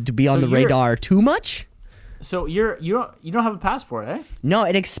want to be on the radar too much. So you don't have a passport, eh? No,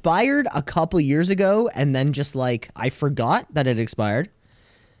 it expired a couple years ago, and then just like I forgot that it expired.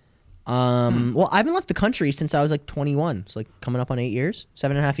 Well, I haven't left the country since I was like 21. So like coming up on 8 years,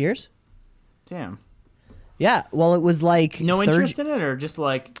 7.5 years. Damn. Yeah. Well, it was like No interest in it, or just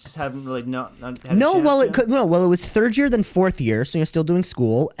haven't really not had a No, chance well, yet? it was third year, then fourth year, so you're still doing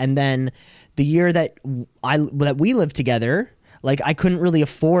school, and then the year that we lived together, like I couldn't really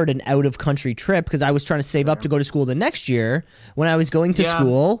afford an out of country trip because I was trying to save up to go to school the next year when I was going to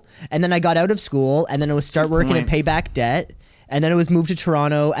school, and then I got out of school, and then it was start working and pay back debt. And then it was moved to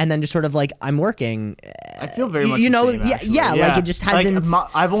Toronto, and then just sort of like I'm working. I feel very much the same, actually. like it just hasn't.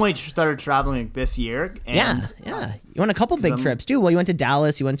 I've only started traveling this year. And yeah. You went a couple big trips too. Well, you went to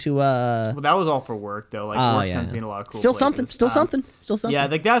Dallas. You went to. Well, that was all for work though. Like work sends me in a lot of cool. Still places. something. Still something. Yeah,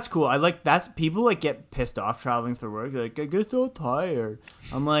 like that's cool. That's people like get pissed off traveling through work. They're like, I get so tired.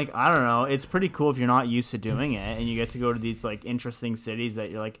 I'm like, I don't know. It's pretty cool if you're not used to doing it, and you get to go to these like interesting cities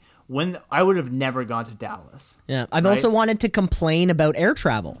that you're like. When I would have never gone to Dallas. Yeah, I've also wanted to complain about air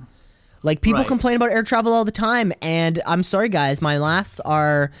travel. Like people complain about air travel all the time, and I'm sorry, guys, my laughs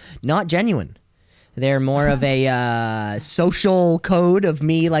are not genuine. They're more of a social code of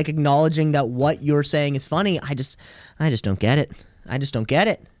me like acknowledging that what you're saying is funny. I just don't get it. I just don't get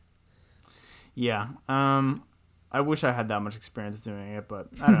it. Yeah. I wish I had that much experience doing it, but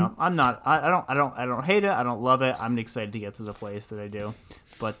I don't know. I'm not. I don't hate it. I don't love it. I'm excited to get to the place that I do.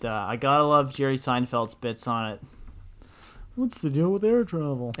 But I gotta love Jerry Seinfeld's bits on it. What's the deal with air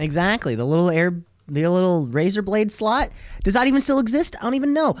travel? Exactly. The little razor blade slot. Does that even still exist? I don't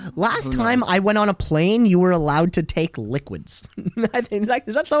even know. Last time I went on a plane, you were allowed to take liquids. I think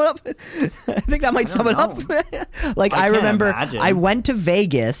does that sum it up? I think that might sum it up. Like I remember, imagine. I went to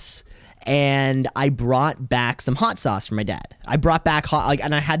Vegas. And I brought back some hot sauce for my dad. I brought back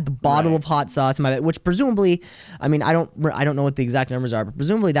and I had the bottle of hot sauce in my bag, which presumably, I mean, I don't know what the exact numbers are, but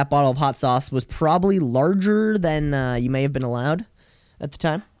presumably that bottle of hot sauce was probably larger than you may have been allowed at the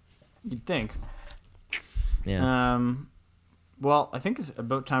time. You'd think. Yeah. Well, I think it's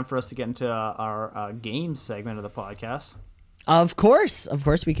about time for us to get into our games segment of the podcast. Of course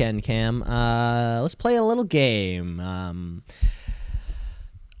we can, Cam. Let's play a little game.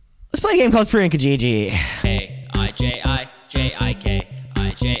 Let's play a game called Free and Kijiji. K-I-J-I-J-I-K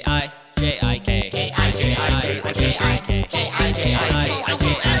I-J-I J-I-K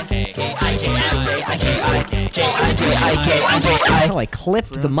How I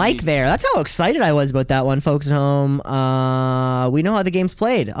clipped the mic there. That's how excited I was about that one, folks at home. We know how the game's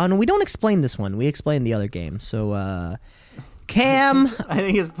played. No, we don't explain this one. We explain the other game. So, Cam. I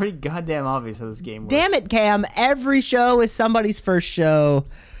think it's pretty goddamn obvious how this game works. Damn it, Cam. Every show is somebody's first show.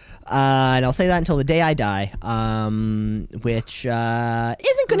 And I'll say that until the day I die, which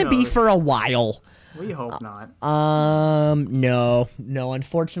isn't going to be for a while. We hope not. No.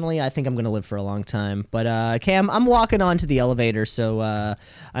 Unfortunately, I think I'm going to live for a long time. But Cam, I'm walking onto the elevator, so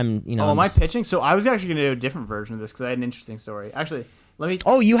I'm. Am I pitching? So I was actually going to do a different version of this because I had an interesting story. Actually, let me.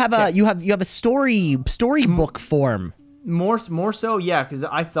 Oh, you have a storybook form. More so, yeah, because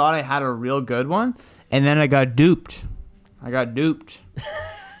I thought I had a real good one, and then I got duped.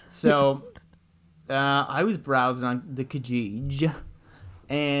 So, I was browsing on the Kijiji,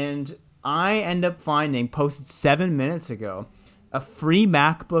 and I end up finding, posted 7 minutes ago, a free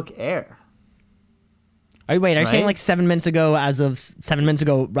MacBook Air. Are you saying like 7 minutes ago as of right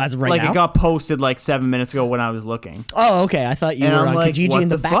now? Like it got posted like 7 minutes ago when I was looking. Oh, okay. I thought you were on like, Kijiji in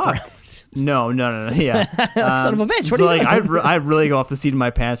the background. No. Yeah. Son of a bitch. What are you doing? I really go off the seat of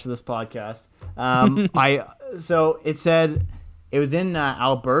my pants for this podcast. So it said it was in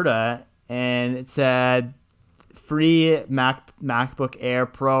Alberta, and it said free MacBook Air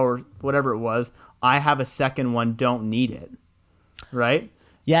Pro or whatever it was. I have a second one. Don't need it. Right.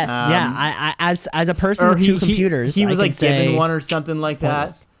 Yes. I as a person with two computers, he was I like given one or something like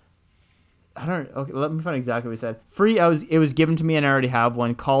that. I don't. Okay, let me find exactly what he said. Free. It was given to me, and I already have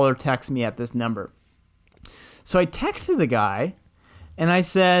one. Call or text me at this number. So I texted the guy, And I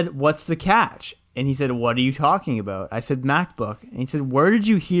said, what's the catch? And he said, what are you talking about? I said, MacBook. And he said, where did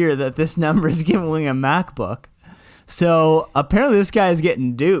you hear that this number is giving a MacBook? So apparently this guy is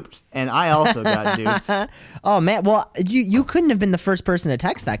getting duped, and I also got duped. Oh man, well you couldn't have been the first person to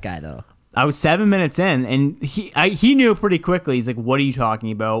text that guy though. I was 7 minutes in, and he knew pretty quickly. He's like, what are you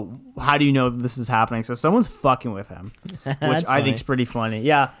talking about? How do you know that this is happening? So someone's fucking with him, which I think is pretty funny.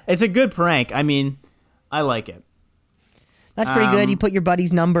 Yeah, it's a good prank. I mean, I like it. That's pretty good. You put your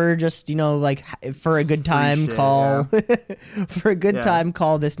buddy's number, just like for a good time shit, call. yeah. For a good time,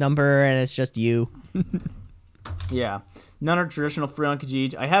 call this number, and it's just you. Yeah, none are traditional free on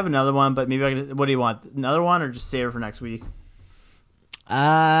Kijiji. I have another one, but maybe I can. What do you want? Another one, or just save it for next week?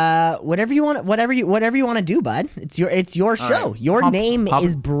 Whatever you want to do, bud. It's your show. right. Your name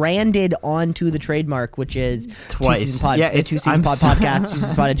is branded onto the trademark, which is Twice. Two Season Pod, Yeah, Two Season Pod Podcast,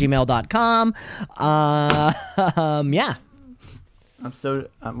 twoseasonpod@gmail.com. Yeah. I'm so.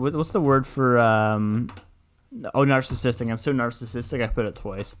 What's the word for? Narcissistic. I'm so narcissistic. I put it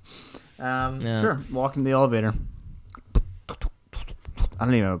twice. Yeah. Sure. Walk in the elevator. I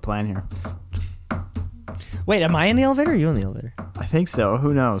don't even have a plan here. Wait, am I in the elevator? Or are you in the elevator? I think so.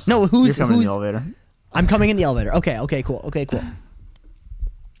 Who knows? No, You're coming in the elevator? I'm coming in the elevator. Okay, cool.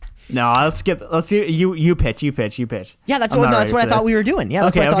 No, let's skip. Let's see. You pitch. Yeah, that's I'm what not I ready for thought this. we were doing. Yeah,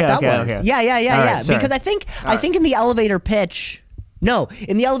 that's Okay, what I thought okay, that was. okay. Yeah. All right, sorry. Because I think in the elevator pitch. No,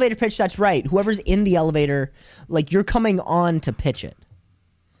 in the elevator pitch, that's right. Whoever's in the elevator, you're coming on to pitch it.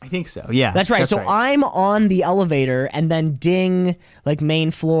 I think so. Yeah, That's right. So I'm on the elevator, and then ding,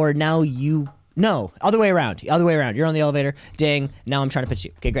 main floor. Now you. No, other way around. You're on the elevator. Ding. Now I'm trying to pitch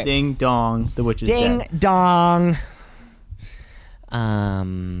you. Okay, great. Ding dong. The witch is Ding dead. dong.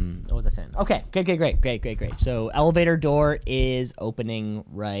 What was I saying? Okay, great. So elevator door is opening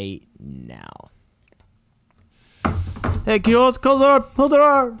right now. Hey, can you hold the door? Hold the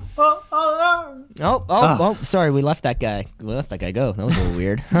door. Oh, sorry, we let that guy go. That was a little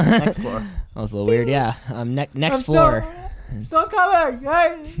weird. Next floor. That was a little weird. Yeah. Next floor. Still coming.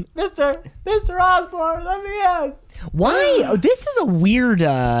 Hey, Mr. Osborne, let me in. Why? Oh, this is a weird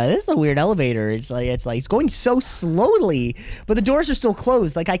elevator. It's going so slowly, but the doors are still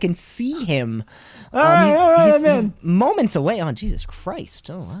closed. I can see him. All right, he's moments away. Oh, Jesus Christ.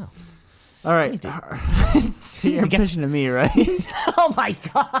 Oh, wow. All right. So you're pitching to me, right? Oh my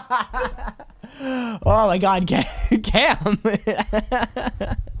god. Oh my god, Cam.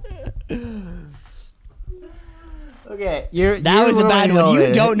 Okay, That was a bad one.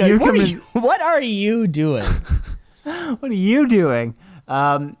 You don't know. What are you doing? What are you doing?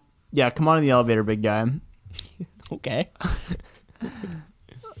 Yeah, come on in the elevator, big guy. Okay.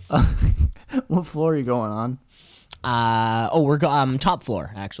 What floor are you going on? We're top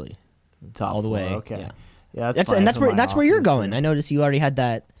floor actually. Top all the floor, way. Okay. Yeah. Yeah, That's fine. that's where you're office, going. too. I noticed you already had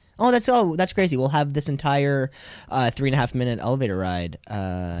that. Oh, that's crazy. We'll have this entire 3.5 minute elevator ride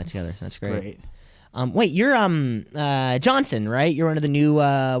together. That's great. Wait, you're Johnson, right? You're one of the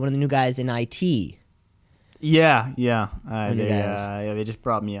new guys in IT. Yeah. They just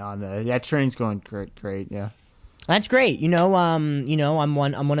brought me on. Yeah, training's going great. Yeah. That's great. I'm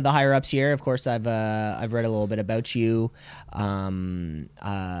one of the higher ups here. Of course, I've read a little bit about you, and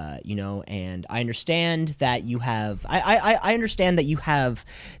I understand that you have. I understand that you have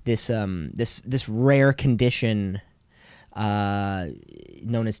this rare condition,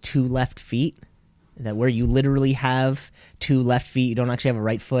 known as two left feet. That where you literally have two left feet. You don't actually have a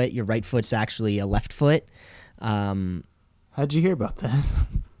right foot. Your right foot's actually a left foot. How'd you hear about this?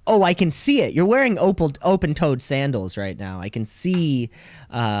 Oh, I can see it. You're wearing open-toed sandals right now. I can see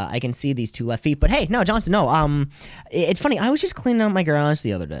these two left feet. But hey, no, Johnson, no. It's funny. I was just cleaning out my garage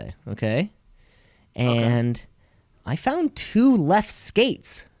the other day, okay? And I found two left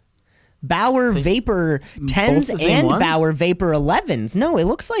skates. Bauer Vapor 10s and ones? Bauer Vapor 11s. No, it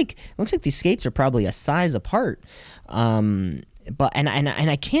looks like these skates are probably a size apart. But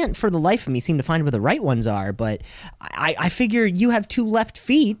I can't for the life of me seem to find where the right ones are. But I figure you have two left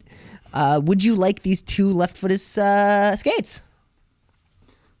feet. Would you like these two left-footed skates?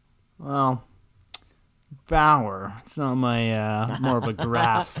 Well, Bauer. It's not my more of a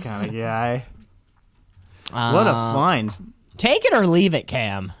graphs kind of guy. What a find! Take it or leave it,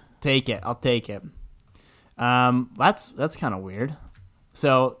 Cam. Take it. I'll take it. That's kind of weird.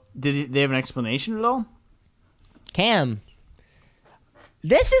 So, did they have an explanation at all? Cam,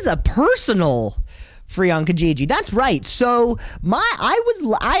 this is a personal free on Kijiji. That's right. So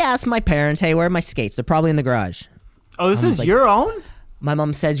I asked my parents, hey, where are my skates? They're probably in the garage. Oh, this is your own? My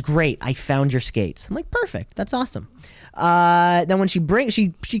mom says, great, I found your skates. I'm like, perfect. That's awesome. Then when she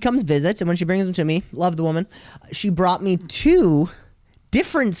comes visits, and when she brings them to me, love the woman, she brought me two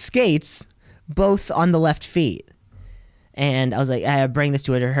different skates, both on the left feet. And I was like, I bring this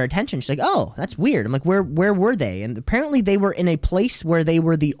to her attention. She's like, oh, that's weird. I'm like, where were they? And apparently they were in a place where they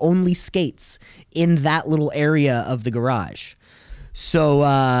were the only skates in that little area of the garage. So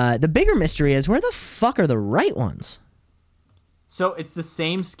the bigger mystery is, where the fuck are the right ones? So it's the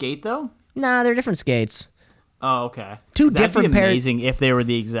same skate though? Nah, they're different skates. Oh, okay. Two 'Cause that'd different be pairs. amazing if they were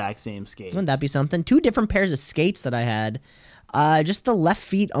the exact same skates. Wouldn't that be something? Two different pairs of skates that I had. Just the left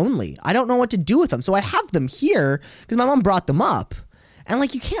feet only. I don't know what to do with them. So I have them here because my mom brought them up. And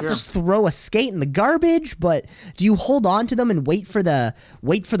like, you can't just throw a skate in the garbage, but do you hold on to them and wait for the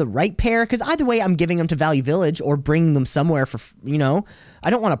right pair? Because either way, I'm giving them to Value Village or bringing them somewhere for, I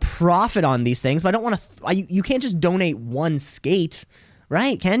don't want to profit on these things, but I don't want to, you can't just donate one skate,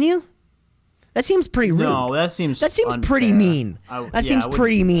 right? Can you? That seems pretty rude. No, that seems pretty unfair. mean. That Seems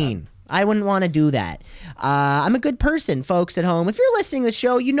pretty mean. I wouldn't want to do that. I'm a good person, folks at home. If you're listening to the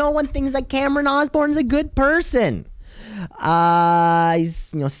show, you know one thing's that Cameron Osborne's a good person.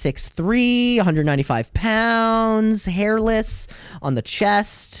 He's 6'3", 195 pounds, hairless on the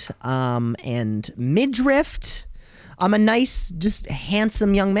chest, and midriff. I'm a nice, just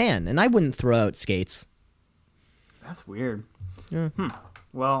handsome young man, and I wouldn't throw out skates. That's weird. Yeah.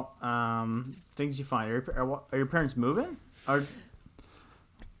 Well, things you find. Are your parents moving?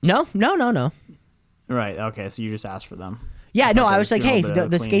 No. Right. Okay. So you just asked for them. Yeah, no, I was Like, like, hey, do a bit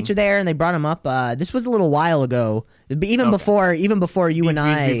of the cleaning. skates are there, and they brought them up. This was a little while ago, even before you and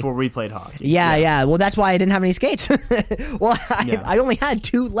I. Before we played hockey. Yeah. Well, that's why I didn't have any skates. Well, Yeah. I only had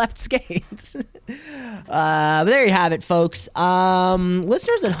 2 left skates. But there you have it, folks.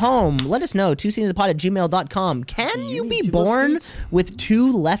 Listeners at home, let us know. twoseasonspod@gmail.com. Can you be need 2 left born skates? with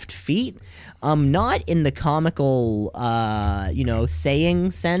 2 left feet? Not in the comical,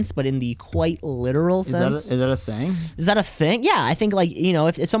 saying sense, but in the quite literal sense. Is that a saying? Is that a thing? Yeah, I think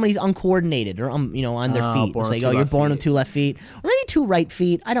if somebody's uncoordinated or on their feet, born it's with like, 2 oh, you're left born with feet. 2 left feet, or maybe 2 right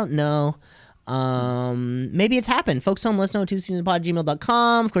feet. I don't know. Maybe it's happened. Folks home, let us know at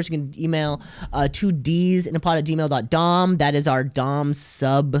twoseasonspod@gmail.com. Of course, you can email 2dsinaPod@gmail.dom. That is our Dom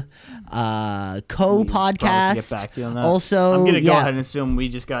sub co-podcast. Promise to get back to you on that. Also, I'm gonna go ahead and assume we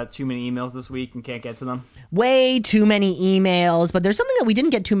just got too many emails this week and can't get to them. way too many emails, but there's something that we didn't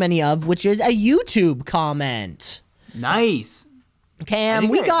get too many of, which is a YouTube comment. Nice. Cam, I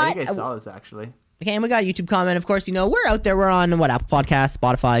we think got I saw this actually. Okay, and we got a YouTube comment. Of course, we're out there. We're on, Apple Podcasts,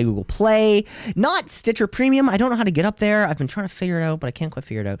 Spotify, Google Play, not Stitcher Premium. I don't know how to get up there. I've been trying to figure it out, but I can't quite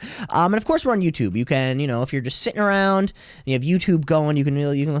figure it out. And of course, we're on YouTube. You can, if you're just sitting around and you have YouTube going, you can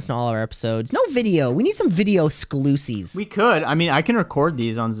listen to all our episodes. No video. We need some video exclusives. We could. I mean, I can record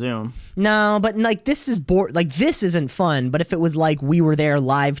these on Zoom. No, but this is this isn't fun. But if it was like we were there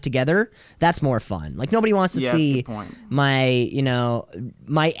live together, that's more fun. Like, nobody wants to Yeah, that's a see good point. my,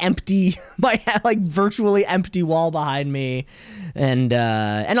 my empty, my virtually empty wall behind me, and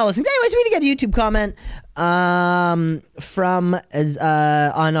all those things. Anyways, we need to get a YouTube comment from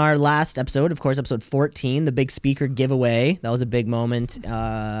on our last episode, of course, episode 14, the big speaker giveaway. That was a big moment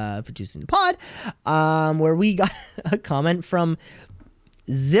for Juice in the Pod, where we got a comment from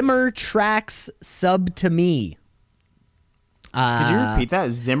Zimmer Tracks sub to me. Could you repeat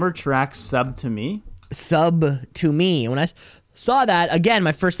that? Zimmer Tracks sub to me? Sub to me. When I saw that, again,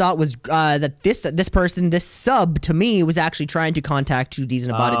 my first thought was that this person, this sub to me, was actually trying to contact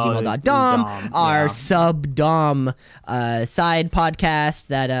 2dsinaPod@gmail.com, our sub-dom side podcast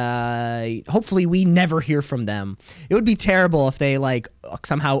that hopefully we never hear from them. It would be terrible if they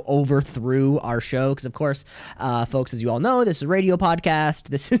somehow overthrew our show, because of course, folks, as you all know, this is a radio podcast.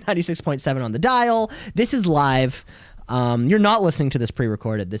 This is 96.7 on the dial. This is live. You're not listening to this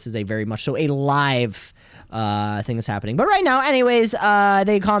pre-recorded. This is a very much so a live thing that's happening. But right now, anyways,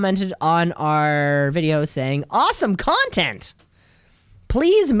 they commented on our video saying, awesome content.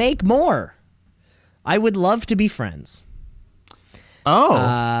 Please make more. I would love to be friends.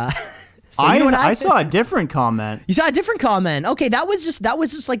 Oh. So you know what I saw a different comment. You saw a different comment. Okay, that was just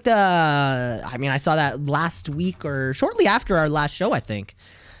like I saw that last week or shortly after our last show, I think.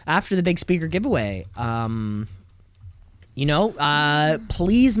 After the big speaker giveaway.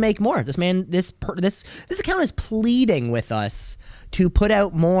 Please make more. This account is pleading with us to put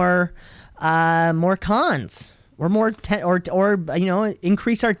out more cons or more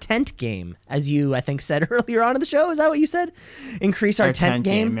increase our tent game, as you I think said earlier on in the show. Is that what you said? Increase our tent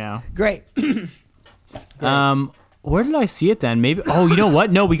game. Yeah. Great. Where did I see it then? Maybe. Oh, you know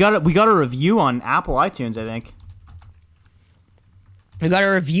what? No, we got a review on Apple iTunes, I think. We got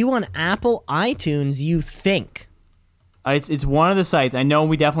a review on Apple iTunes. You think? It's one of the sites. I know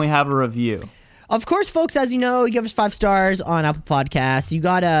we definitely have a review. Of course, folks, as you know, you give us 5 stars on Apple Podcasts. You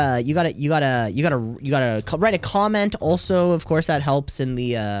gotta write a comment. Also, of course, that helps in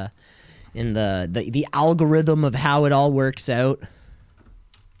the algorithm of how it all works out.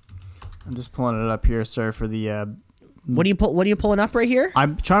 I'm just pulling it up here. Sorry for the. What are you pulling up right here?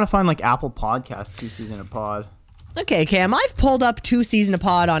 I'm trying to find like Apple Podcasts 2 Season a Pod. Okay, Cam, I've pulled up 2 Season a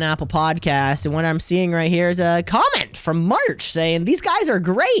Pod on Apple Podcasts, and what I'm seeing right here is a comment from March saying these guys are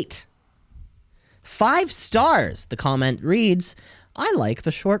great. 5 stars. The comment reads, "I like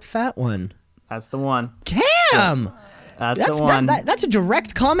the short fat one." That's the one. Cam! That's the one. That's a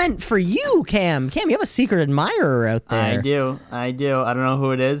direct comment for you, Cam. Cam, you have a secret admirer out there. I do. I don't know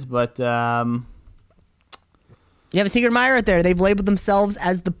who it is, but You have a secret admirer out there. They've labeled themselves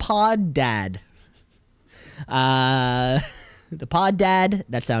as the Pod Dad. The Pod Dad.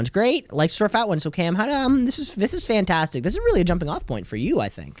 That sounds great. Like short fat one. So Cam, this is fantastic. This is really a jumping off point for you, I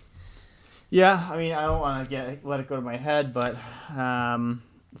think. yeah. I mean, I don't want to let it go to my head, but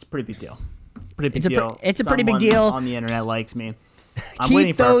it's a pretty big deal. It's a pretty big deal. It's a pretty big Someone deal. on the internet likes me. I'm waiting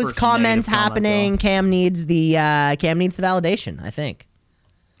Keep for our those first comments negative comment, happening. Cam needs the validation, I think.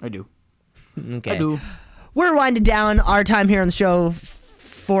 though. I do. Okay. I do. We're winding down our time here on the show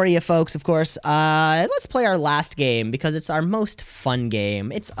for you folks, of course. Let's play our last game because it's our most fun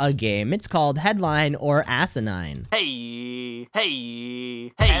game. It's a game. It's called Headline or Asinine. Hey,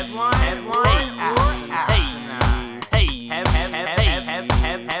 headline, or asinine. Hey,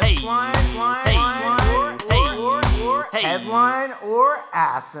 headline or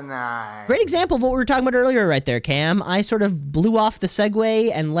asinine. Great example of what we were talking about earlier right there, Cam. I sort of blew off the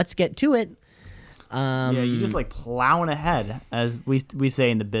segue, and let's get to it. Yeah, you just like plowing ahead, as we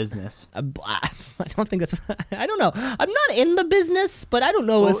say in the business. I don't think that's... I don't know. I'm not in the business, but I don't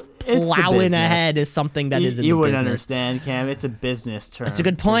know Well, if it's the plowing business. ahead is something that is in You the wouldn't business. understand, Cam. It's a business term. That's a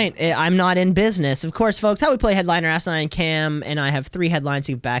good point. I'm not in business. Of course, folks, how we play Headline or Asinine, Cam and I have 3 headlines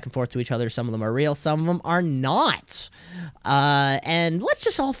to give back and forth to each other. Some of them are real, some of them are not. And let's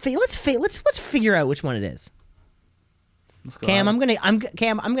just all let's figure out which one it is. Let's go Cam, at it. I'm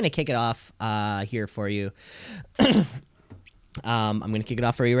gonna kick it off here for you. I'm gonna kick it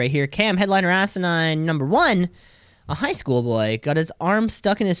off for you right here. Cam, headline or asinine number 1. A high school boy got his arm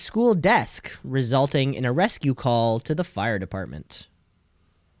stuck in his school desk, resulting in a rescue call to the fire department.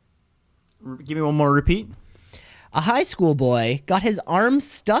 Give me one more repeat. A high school boy got his arm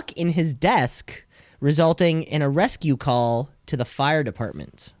stuck in his desk, resulting in a rescue call to the fire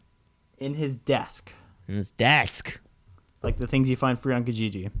department. In his desk. In his desk. Like the things you find free on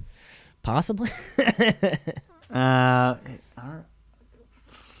Kijiji. Possibly. Let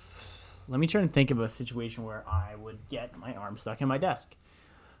me try and think of a situation where I would get my arm stuck in my desk.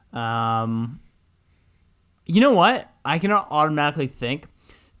 You know what? I can automatically think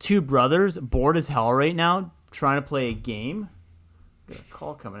 2 brothers bored as hell right now trying to play a game. Got a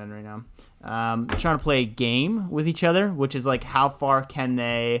call coming in right now. Trying to play a game with each other, which is like how far can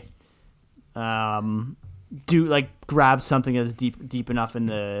they grab something that's deep enough in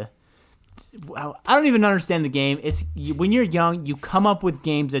the... I don't even understand the game. It's when you're young, you come up with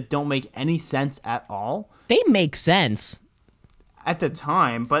games that don't make any sense at all They make sense. at the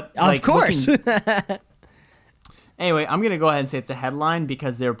time, but Of course. Anyway, I'm gonna go ahead and say it's a headline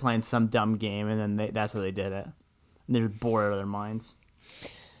because they were playing some dumb game, and then that's how they did it. And they're bored out of their minds.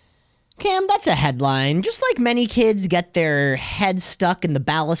 Cam, that's a headline. Just like many kids get their head stuck in the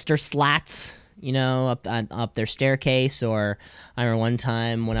baluster slats, you know, up their staircase. Or I remember one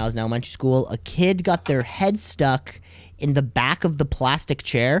time when I was in elementary school, a kid got their head stuck in the back of the plastic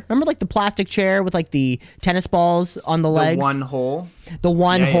chair. Remember, like the plastic chair with like the tennis balls on the legs? The one hole. The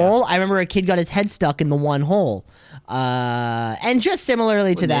one Yeah, hole. yeah. I remember a kid got his head stuck in the one hole. And just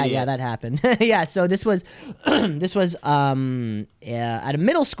similarly to What an that, idiot. yeah, that happened. Yeah, so this was at a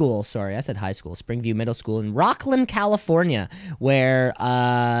middle school. Sorry, I said high school. Springview Middle School in Rockland, California, where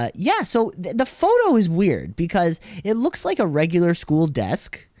so the photo is weird because it looks like a regular school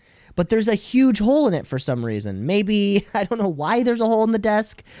desk, but there's a huge hole in it for some reason. Maybe, I don't know why there's a hole in the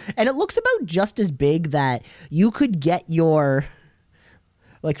desk. And it looks about just as big that you could get your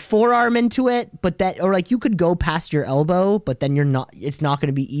like forearm into it, or like you could go past your elbow, but then it's not going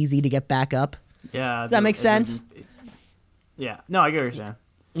to be easy to get back up. Yeah. Does that make sense? Yeah. No, I get what you're saying.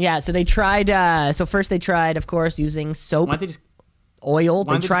 Yeah, so they tried, first they tried, of course, using soap, Why don't they just oil.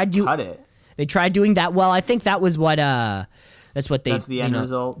 why don't they just cut it? They tried doing that. Well, I think that was what that's what they. That's the end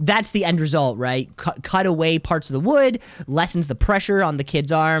result? That's the end result, right? Cut away parts of the wood, lessens the pressure on the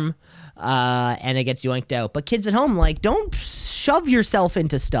kid's arm, and it gets yoinked out. But kids at home, like, don't shove yourself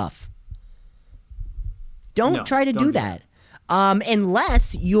into stuff. Don't No, try to don't do do that.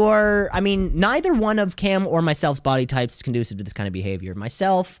 Unless neither one of Cam or myself's body types is conducive to this kind of behavior.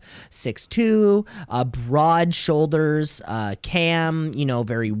 Myself, 6'2", broad shoulders. Cam,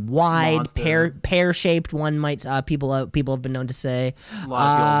 very wide, Monster. pear-shaped. One might people have been known to say. A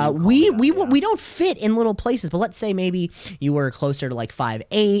lot of people do call me that, We don't fit in little places. But let's say maybe you were closer to like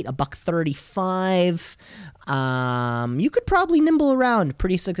 5'8", $135. You could probably nimble around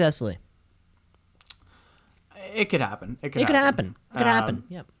pretty successful. It could happen. It could It could happen. It could happen.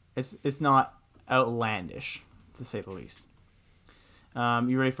 Yep. It's not outlandish, to say the least.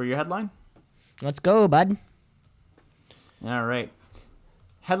 You ready for your headline? Let's go, bud. All right.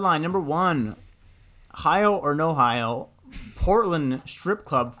 Headline number 1. Hio or no Hio, Portland strip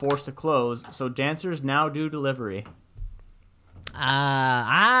club forced to close, so dancers now do delivery.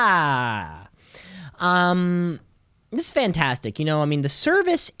 This is fantastic. The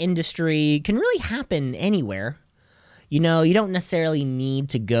service industry can really happen anywhere. You don't necessarily need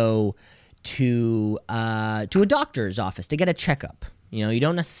to go to a doctor's office to get a checkup. You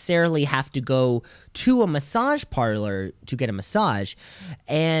don't necessarily have to go to a massage parlor to get a massage.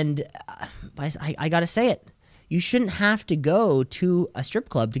 And I got to say it. You shouldn't have to go to a strip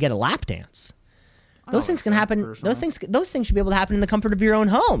club to get a lap dance. Those things can happen. Personally. Those things should be able to happen in the comfort of your own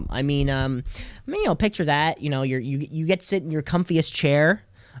home. Picture that. You get to sit in your comfiest chair,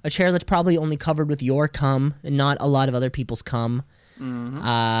 a chair that's probably only covered with your cum and not a lot of other people's cum. Mm-hmm.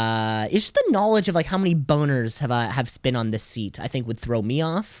 It's just the knowledge of like how many boners have been on this seat. I think would throw me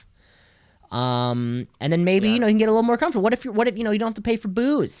off. And then maybe you can get a little more comfortable. What if you don't have to pay for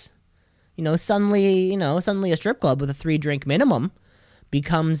booze? Suddenly a strip club with a 3-drink minimum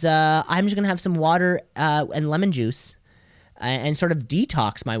becomes I'm just gonna have some water and lemon juice and sort of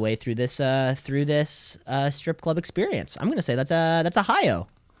detox my way through this strip club experience. I'm gonna say that's a Hio.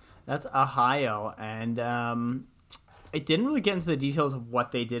 That's a Hio, and it didn't really get into the details of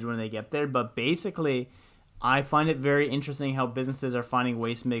what they did when they get there, but basically I find it very interesting how businesses are finding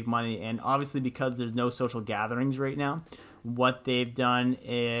ways to make money, and obviously because there's no social gatherings right now, what they've done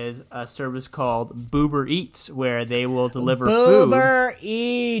is a service called Boober Eats, where they will deliver food. Boober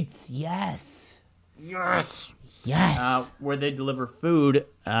Eats, yes. Where they deliver food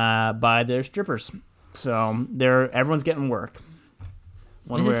by their strippers. So everyone's getting work.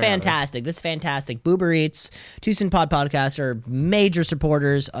 This is fantastic. Boober Eats, Tucson Pod Podcast are major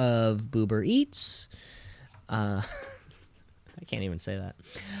supporters of Boober Eats. I can't even say that.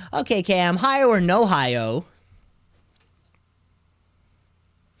 Okay, Cam, Hio or no Hio?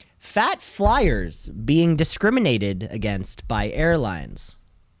 Fat flyers being discriminated against by airlines.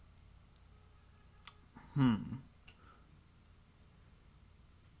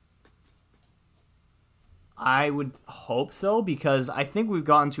 I would hope so, because I think we've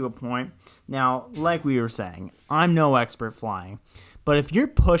gotten to a point now, like we were saying, I'm no expert flying, but if you're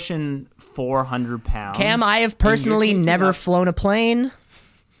pushing 400 pounds... Cam, I have personally never up, flown a plane.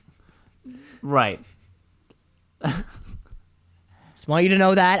 Right. Just want you to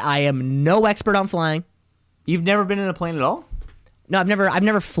know that. I am no expert on flying. You've never been in a plane at all? No, I've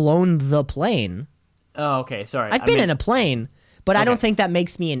never flown the plane. Oh, okay, sorry. I've been in a plane, but I don't think that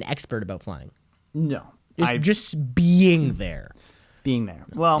makes me an expert about flying. No. Just being there. Being there.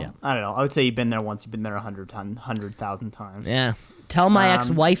 Well, Yeah. I don't know. I would say you've been there once. You've been there 100,000 times. Yeah. Tell my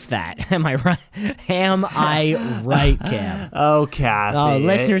ex-wife that. Am I right? Am I right, Cam? Oh, Kathy. Oh,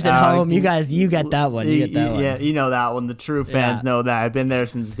 listeners at home, you get that one. You get that one. Yeah, you know that one. The true fans know that. I've been there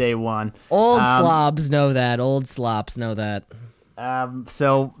since day one. Old slobs know that. Old slops know that.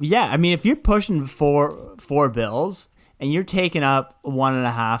 So, yeah, I mean, if you're pushing four bills and you're taking up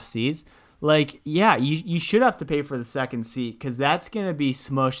 1.5 seats, like, yeah, you should have to pay for the second seat, because that's going to be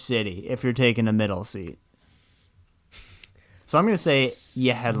Smush City if you're taking a middle seat. So I'm going to say,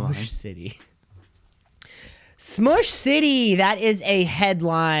 headline. Smush City. Smush City. That is a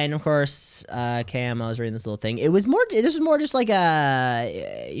headline. Of course, Cam, I was reading this little thing. This was more just like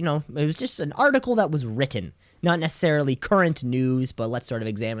it was just an article that was written. Not necessarily current news, but let's sort of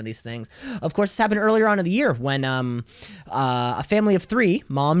examine these things. Of course, this happened earlier on in the year when a family of 3,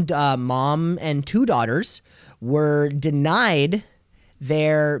 mom and 2 daughters, were denied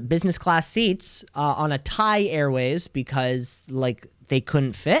their business class seats on a Thai Airways because they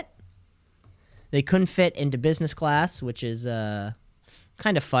couldn't fit. They couldn't fit into business class, which is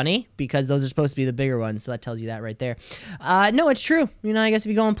kind of funny because those are supposed to be the bigger ones. So that tells you that right there. No, it's true. I guess if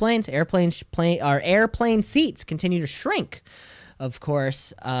you go on planes, airplane seats continue to shrink. Of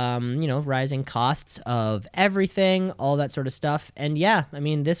course, rising costs of everything, all that sort of stuff. And yeah, I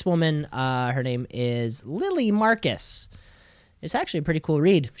mean, this woman, her name is Lily Marcus. It's actually a pretty cool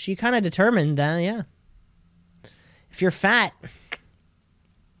read. She kind of determined that, If you're fat,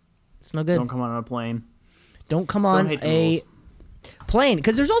 it's no good. Don't come on a plane. Don't come on hate the a rules. plane.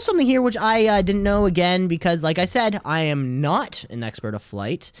 Because there's also something here which I didn't know again, because like I said, I am not an expert of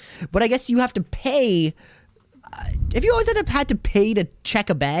flight. But I guess you have to pay. Have you always had to pay to check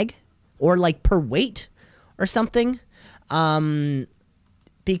a bag? Or like per weight or something? Because,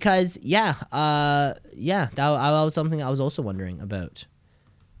 that was something I was also wondering about.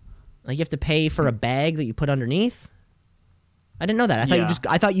 Like you have to pay for a bag that you put underneath? I didn't know that.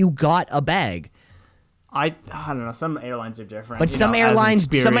 I thought you got a bag. I don't know. Some airlines are different. But some airlines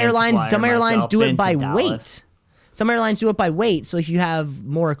do it by weight. Some airlines do it by weight. So if you have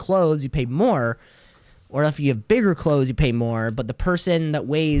more clothes, you pay more, or if you have bigger clothes, you pay more. But the person that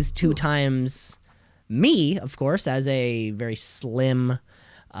weighs 2 times me, of course, as a very slim,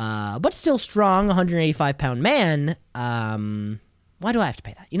 but still strong, 185-pound man, why do I have to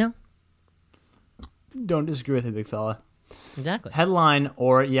pay that? You know? Don't disagree with it, big fella. Exactly. Headline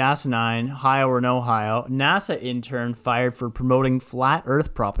or Yasinine, Ohio or no Ohio, NASA intern fired for promoting flat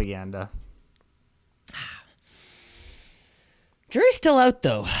Earth propaganda. Jury's still out,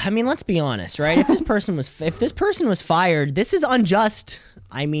 though. I mean, let's be honest, right? If this person was fired, this is unjust.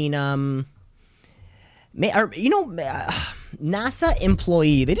 I mean, NASA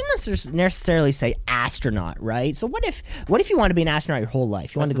employee. They didn't necessarily say astronaut, right? So what if you want to be an astronaut your whole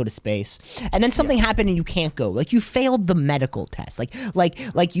life? You want to go to space, and then something happened and you can't go. Like you failed the medical test.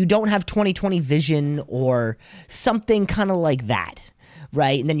 Like you don't have 20/20 vision or something kind of like that.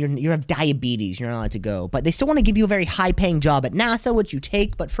 Right, and then you have diabetes. You're not allowed to go, but they still want to give you a very high-paying job at NASA, which you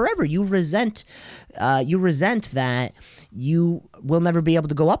take. But forever, you resent that you will never be able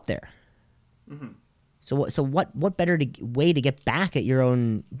to go up there. Mm-hmm. So what better way to get back at your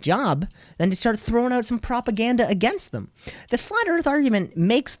own job than to start throwing out some propaganda against them? The flat Earth argument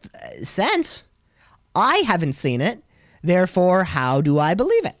makes sense. I haven't seen it, therefore, how do I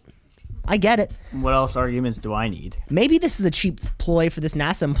believe it? I get it. What else arguments do I need? Maybe this is a cheap ploy for this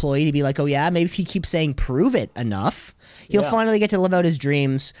NASA employee to be like, oh yeah, maybe if he keeps saying prove it enough, he'll finally get to live out his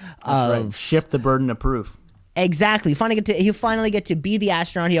dreams of shift the burden of proof. Exactly. He'll finally get to be the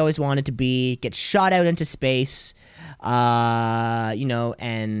astronaut he always wanted to be, get shot out into space, and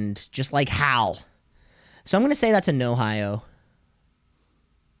just like Hal. So I'm going to say that's an Ohio.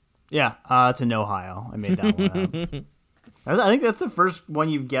 Yeah, it's an Ohio. I made that one up. I think that's the first one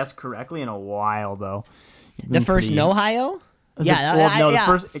you've guessed correctly in a while, though. The first Ohio? The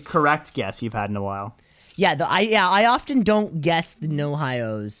first correct guess you've had in a while. Yeah, I often don't guess the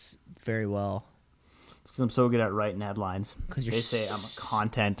Ohio's very well. Because I'm so good at writing headlines. Because they say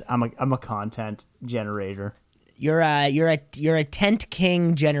I'm a content generator. You're a tent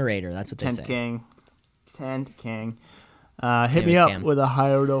king generator. That's what they say. Tent king. Hit me up with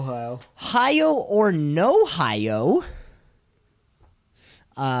Ohio or Ohio. Ohio or no Ohio.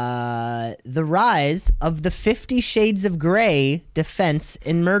 The rise of the 50 Shades of Grey defense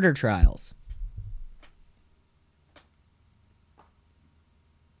in murder trials.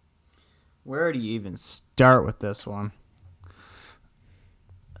 Where do you even start with this one?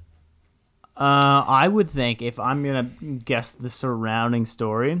 I would think if I'm going to guess the surrounding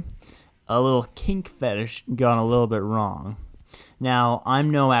story, a little kink fetish gone a little bit wrong. Now, I'm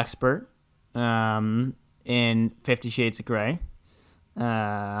no expert in 50 Shades of Grey.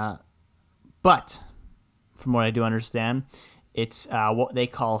 But from what I do understand, it's what they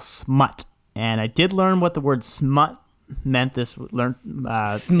call smut. And I did learn what the word smut meant smut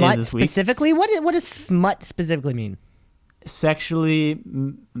this week. Specifically? What does smut specifically mean? Sexually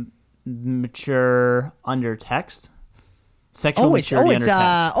mature undertext. Sexual maturity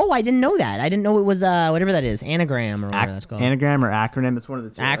undertext. I didn't know that. I didn't know it was whatever that is, anagram or whatever that's called. Anagram or acronym? It's one of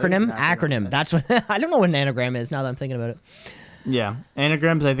the two. Acronym. That's what I don't know what an anagram is now that I'm thinking about it. Yeah,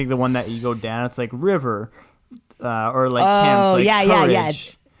 anagrams. I think the one that you go down, it's like river, or like Camps, like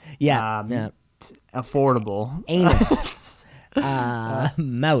courage. Yeah. Affordable. Anus.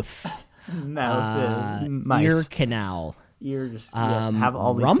 Mouth. Mice. Ear canal. Ears. Yes, have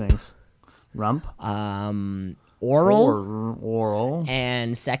all these rump? things. Rump. Oral.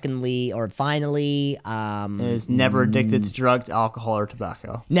 And secondly, or finally, is never addicted to drugs, alcohol, or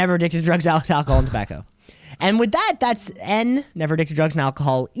tobacco. Never addicted to drugs, alcohol, and tobacco. And with that, that's N, never addicted to drugs and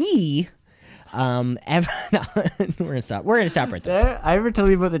alcohol. E, no, we're gonna stop. We're gonna stop right there. I ever tell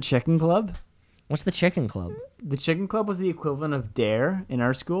you about the Chicken Club? What's the Chicken Club? The Chicken Club was the equivalent of DARE in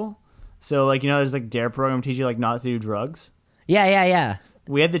our school. So, like, there's like DARE program teach you like not to do drugs. Yeah.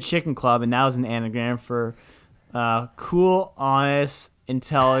 We had the Chicken Club, and that was an anagram for cool, honest,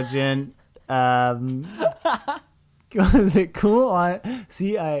 intelligent. Was it cool?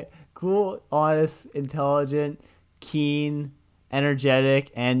 Cool, honest, intelligent, keen,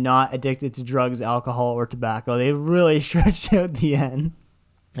 energetic, and not addicted to drugs, alcohol, or tobacco. They really stretched out the end.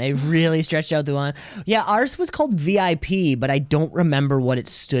 They really stretched out the one. Yeah, ours was called VIP, but I don't remember what it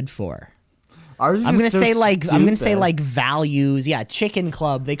stood for. Ours was I'm gonna just so say like I'm gonna say stupid. like values. Yeah, Chicken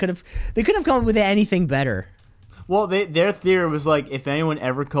Club. They could have come up with anything better. Well, their theory was like, if anyone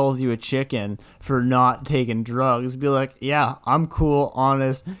ever calls you a chicken for not taking drugs, be like, yeah, I'm cool,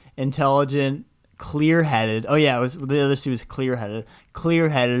 honest, intelligent, clear-headed. Oh yeah, it was the other two was clear-headed,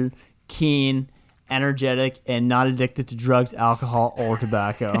 keen, energetic, and not addicted to drugs, alcohol, or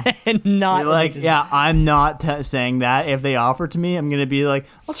tobacco. And not You're like, yeah, I'm not saying that. If they offer to me, I'm gonna be like,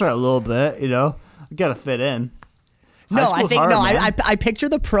 I'll try a little bit. You know, I gotta fit in. High No, I school's think hard, no. man. I picture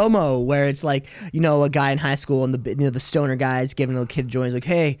the promo where it's like, you know, a guy in high school and the stoner guy's giving a little kid a joint. He's like,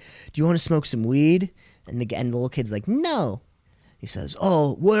 hey, do you want to smoke some weed? And the little kid's like, no. He says,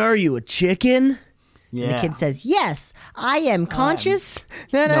 oh, what are you, a chicken? Yeah. And the kid says, yes, I am conscious.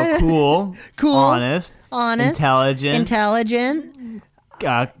 No, cool, Cool. honest, Intelligent,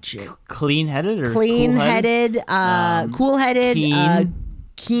 clean-headed or clean-headed, cool-headed,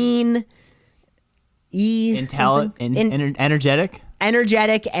 keen, energetic,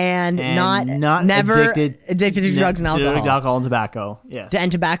 energetic, and not never addicted to drugs and alcohol. alcohol and tobacco. Yes, And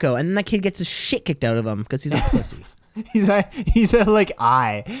tobacco, and then that kid gets the shit kicked out of him because he's a pussy. he's like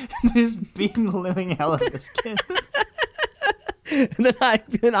there's being the living hell of this kid. And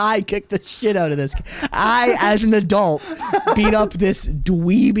then I kicked the shit out of this kid. I, as an adult, beat up this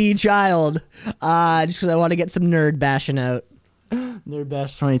dweeby child just because I want to get some nerd bashing out. Nerd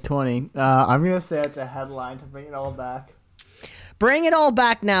Bash 2020. I'm gonna say it's a headline to bring it all back. Bring it all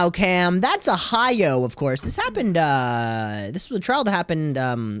back now, Cam. That's Ohio, of course. This happened. This was a trial that happened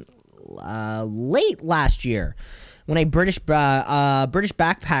late last year, when a British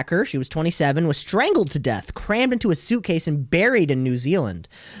backpacker, she was 27, was strangled to death, crammed into a suitcase, and buried in New Zealand.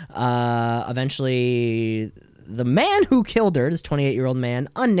 Eventually, the man who killed her, this 28-year-old man,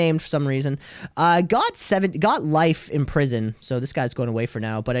 unnamed for some reason, got life in prison. So this guy's going away for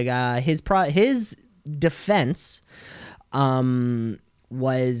now. But his defense came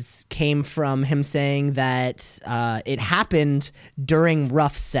from him saying that it happened during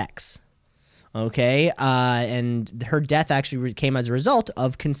rough sex. Okay, and her death actually came as a result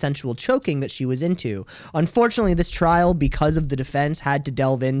of consensual choking that she was into. Unfortunately, this trial, because of the defense, had to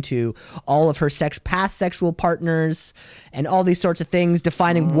delve into all of her past sexual partners and all these sorts of things,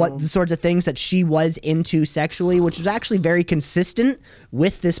 defining what the sorts of things that she was into sexually, which was actually very consistent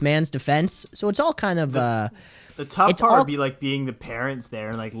with this man's defense. So it's all kind of The tough It's part all- would be like being the parents there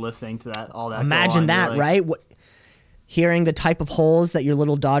and like listening to that all that. go imagine on. that, You're like, right? Hearing the type of holes that your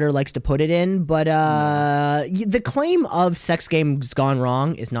little daughter likes to put it in. But the claim of sex games gone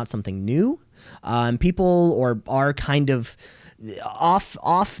wrong is not something new. People are kind of off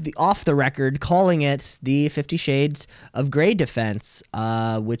the record calling it the 50 Shades of Grey defense,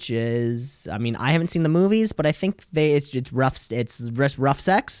 which is, I mean, I haven't seen the movies, but I think it's rough. It's just rough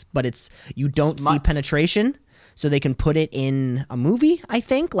sex, but you don't see Smut. penetration. So they can put it in a movie, I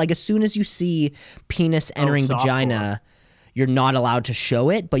think. Like, as soon as you see penis entering softcore. vagina, you're not allowed to show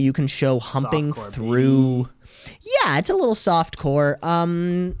it, but you can show humping Softcore, through. Yeah, it's a little soft core.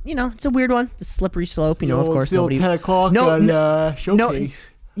 It's a weird one. The slippery slope. Of course, nobody. 10 o'clock No, on, no, showcase.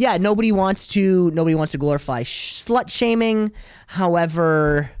 yeah, nobody wants to glorify slut shaming.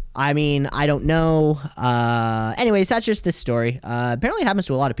 However, I mean, I don't know. Anyways, that's just this story. Apparently it happens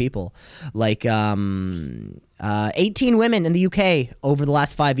to a lot of people. Like 18 women in the UK over the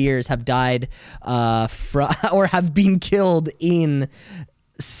last 5 years have died or have been killed in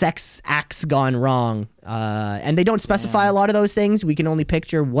sex acts gone wrong. And they don't specify a lot of those things. We can only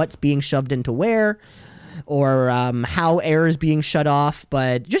picture what's being shoved into where, or how air is being shut off.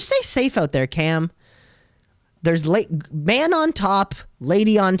 But just stay safe out there, Cam. There's man on top,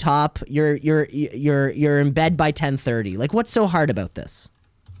 lady on top. You're in bed by 10:30. Like, what's so hard about this?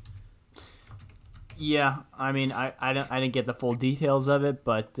 Yeah, I mean, I didn't get the full details of it,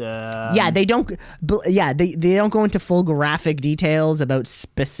 but They don't. They don't go into full graphic details about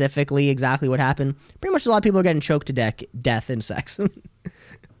specifically exactly what happened. Pretty much, a lot of people are getting choked to death in sex. All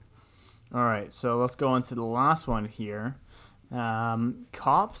right, so let's go into the last one here.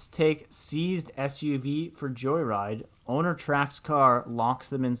 Cops take seized SUV for joyride. Owner tracks car, locks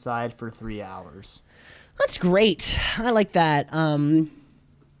them inside for 3 hours. That's great. I like that. I've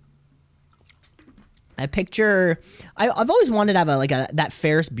always wanted to have that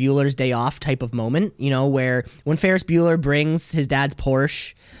Ferris Bueller's Day Off type of moment, where when Ferris Bueller brings his dad's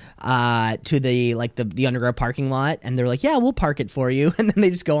Porsche to the underground parking lot, and they're like, yeah, we'll park it for you, and then they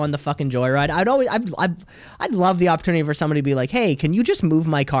just go on the fucking joyride. I'd love the opportunity for somebody to be like, hey, can you just move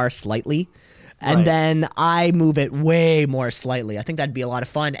my car slightly? And Right. then I move it way more slightly. I think that'd be a lot of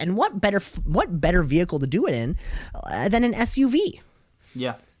fun. And what better vehicle to do it in than an SUV?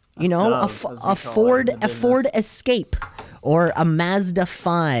 Yeah. You know, a Ford Escape, or a Mazda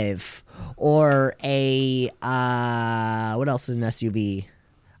 5, or a what else is an SUV?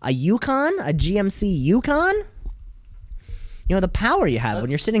 A Yukon, a GMC Yukon. You know, the power you have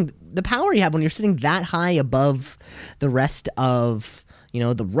when you're sitting that high above the rest of,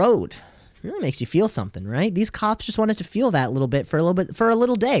 the road. Really makes you feel something, right? These cops just wanted to feel that a little bit for a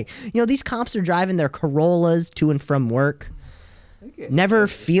little day. These cops are driving their Corollas to and from work, never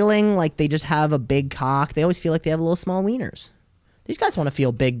feeling like they just have a big cock. They always feel like they have little small wieners. These guys want to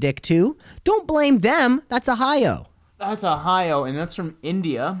feel big dick too. Don't blame them. That's Ohio. That's Ohio, and that's from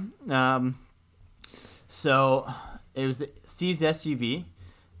India. So it was a seized SUV,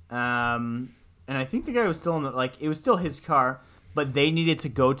 and I think the guy was still it was still his car. But they needed to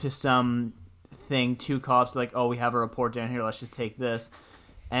go to some thing, 2 cops, like, oh, we have a report down here, let's just take this.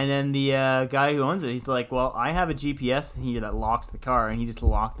 And then the guy who owns it, he's like, well, I have a GPS here that locks the car, and he just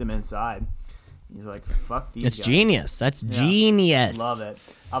locked them inside. He's like, fuck these guys. It's genius. That's genius. Love it.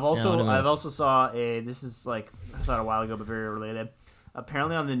 I've also saw this is I saw it a while ago, but very related.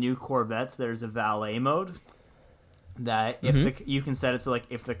 Apparently on the new Corvettes, there's a valet mode that you can set it so, like,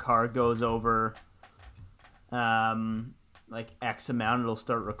 if the car goes over X amount, it'll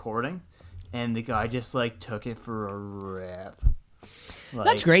start recording, and the guy just took it for a rip.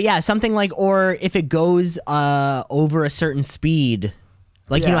 That's great. Yeah, something or if it goes over a certain speed,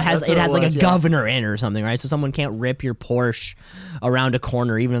 it has a governor in or something, right? So someone can't rip your Porsche around a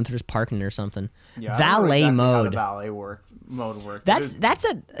corner, even if there's parking or something. Yeah, valet mode. How the valet mode works.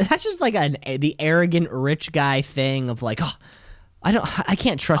 That's just the arrogant rich guy thing of I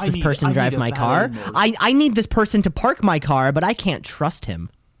can't trust this person to drive my car. I need this person to park my car, but I can't trust him.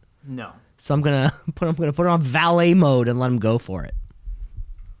 No. So I'm gonna put it on valet mode and let him go for it.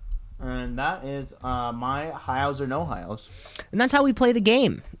 And that is my highs or no highs. And that's how we play the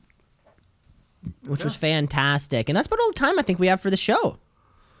game, which was fantastic. And that's about all the time I think we have for the show.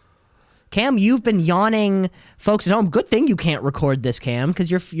 Cam, you've been yawning, folks at home. Good thing you can't record this, Cam, because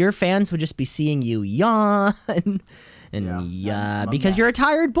your fans would just be seeing you yawn. Because you're a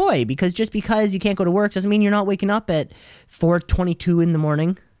tired boy. Because just because you can't go to work doesn't mean you're not waking up at 4:22 in the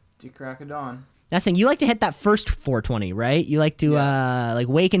morning. To crack of dawn. That's the thing. You like to hit that first 4:20, right? You like to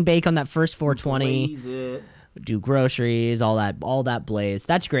wake and bake on that first 4:20. Blaze it. Do groceries, all that blaze.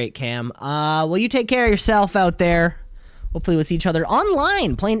 That's great, Cam. Well, you take care of yourself out there. Hopefully we'll see each other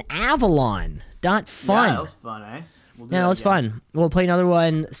online playing Avalon. Fun. Yeah, that was fun, eh? Yeah, it was fun. We'll play another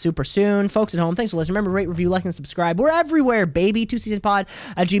one super soon. Folks at home, thanks for listening. Remember, rate, review, like, and subscribe. We're everywhere, baby.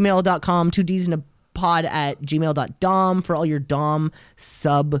 2seasonspod@gmail.com. 2seasonpod@gmail.dom for all your Dom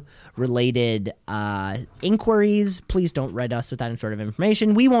sub-related inquiries. Please don't write us with that sort of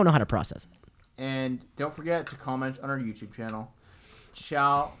information. We won't know how to process it. And don't forget to comment on our YouTube channel.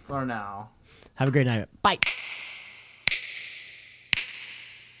 Ciao for now. Have a great night. Bye.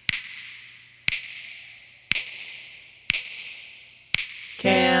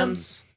 Cams.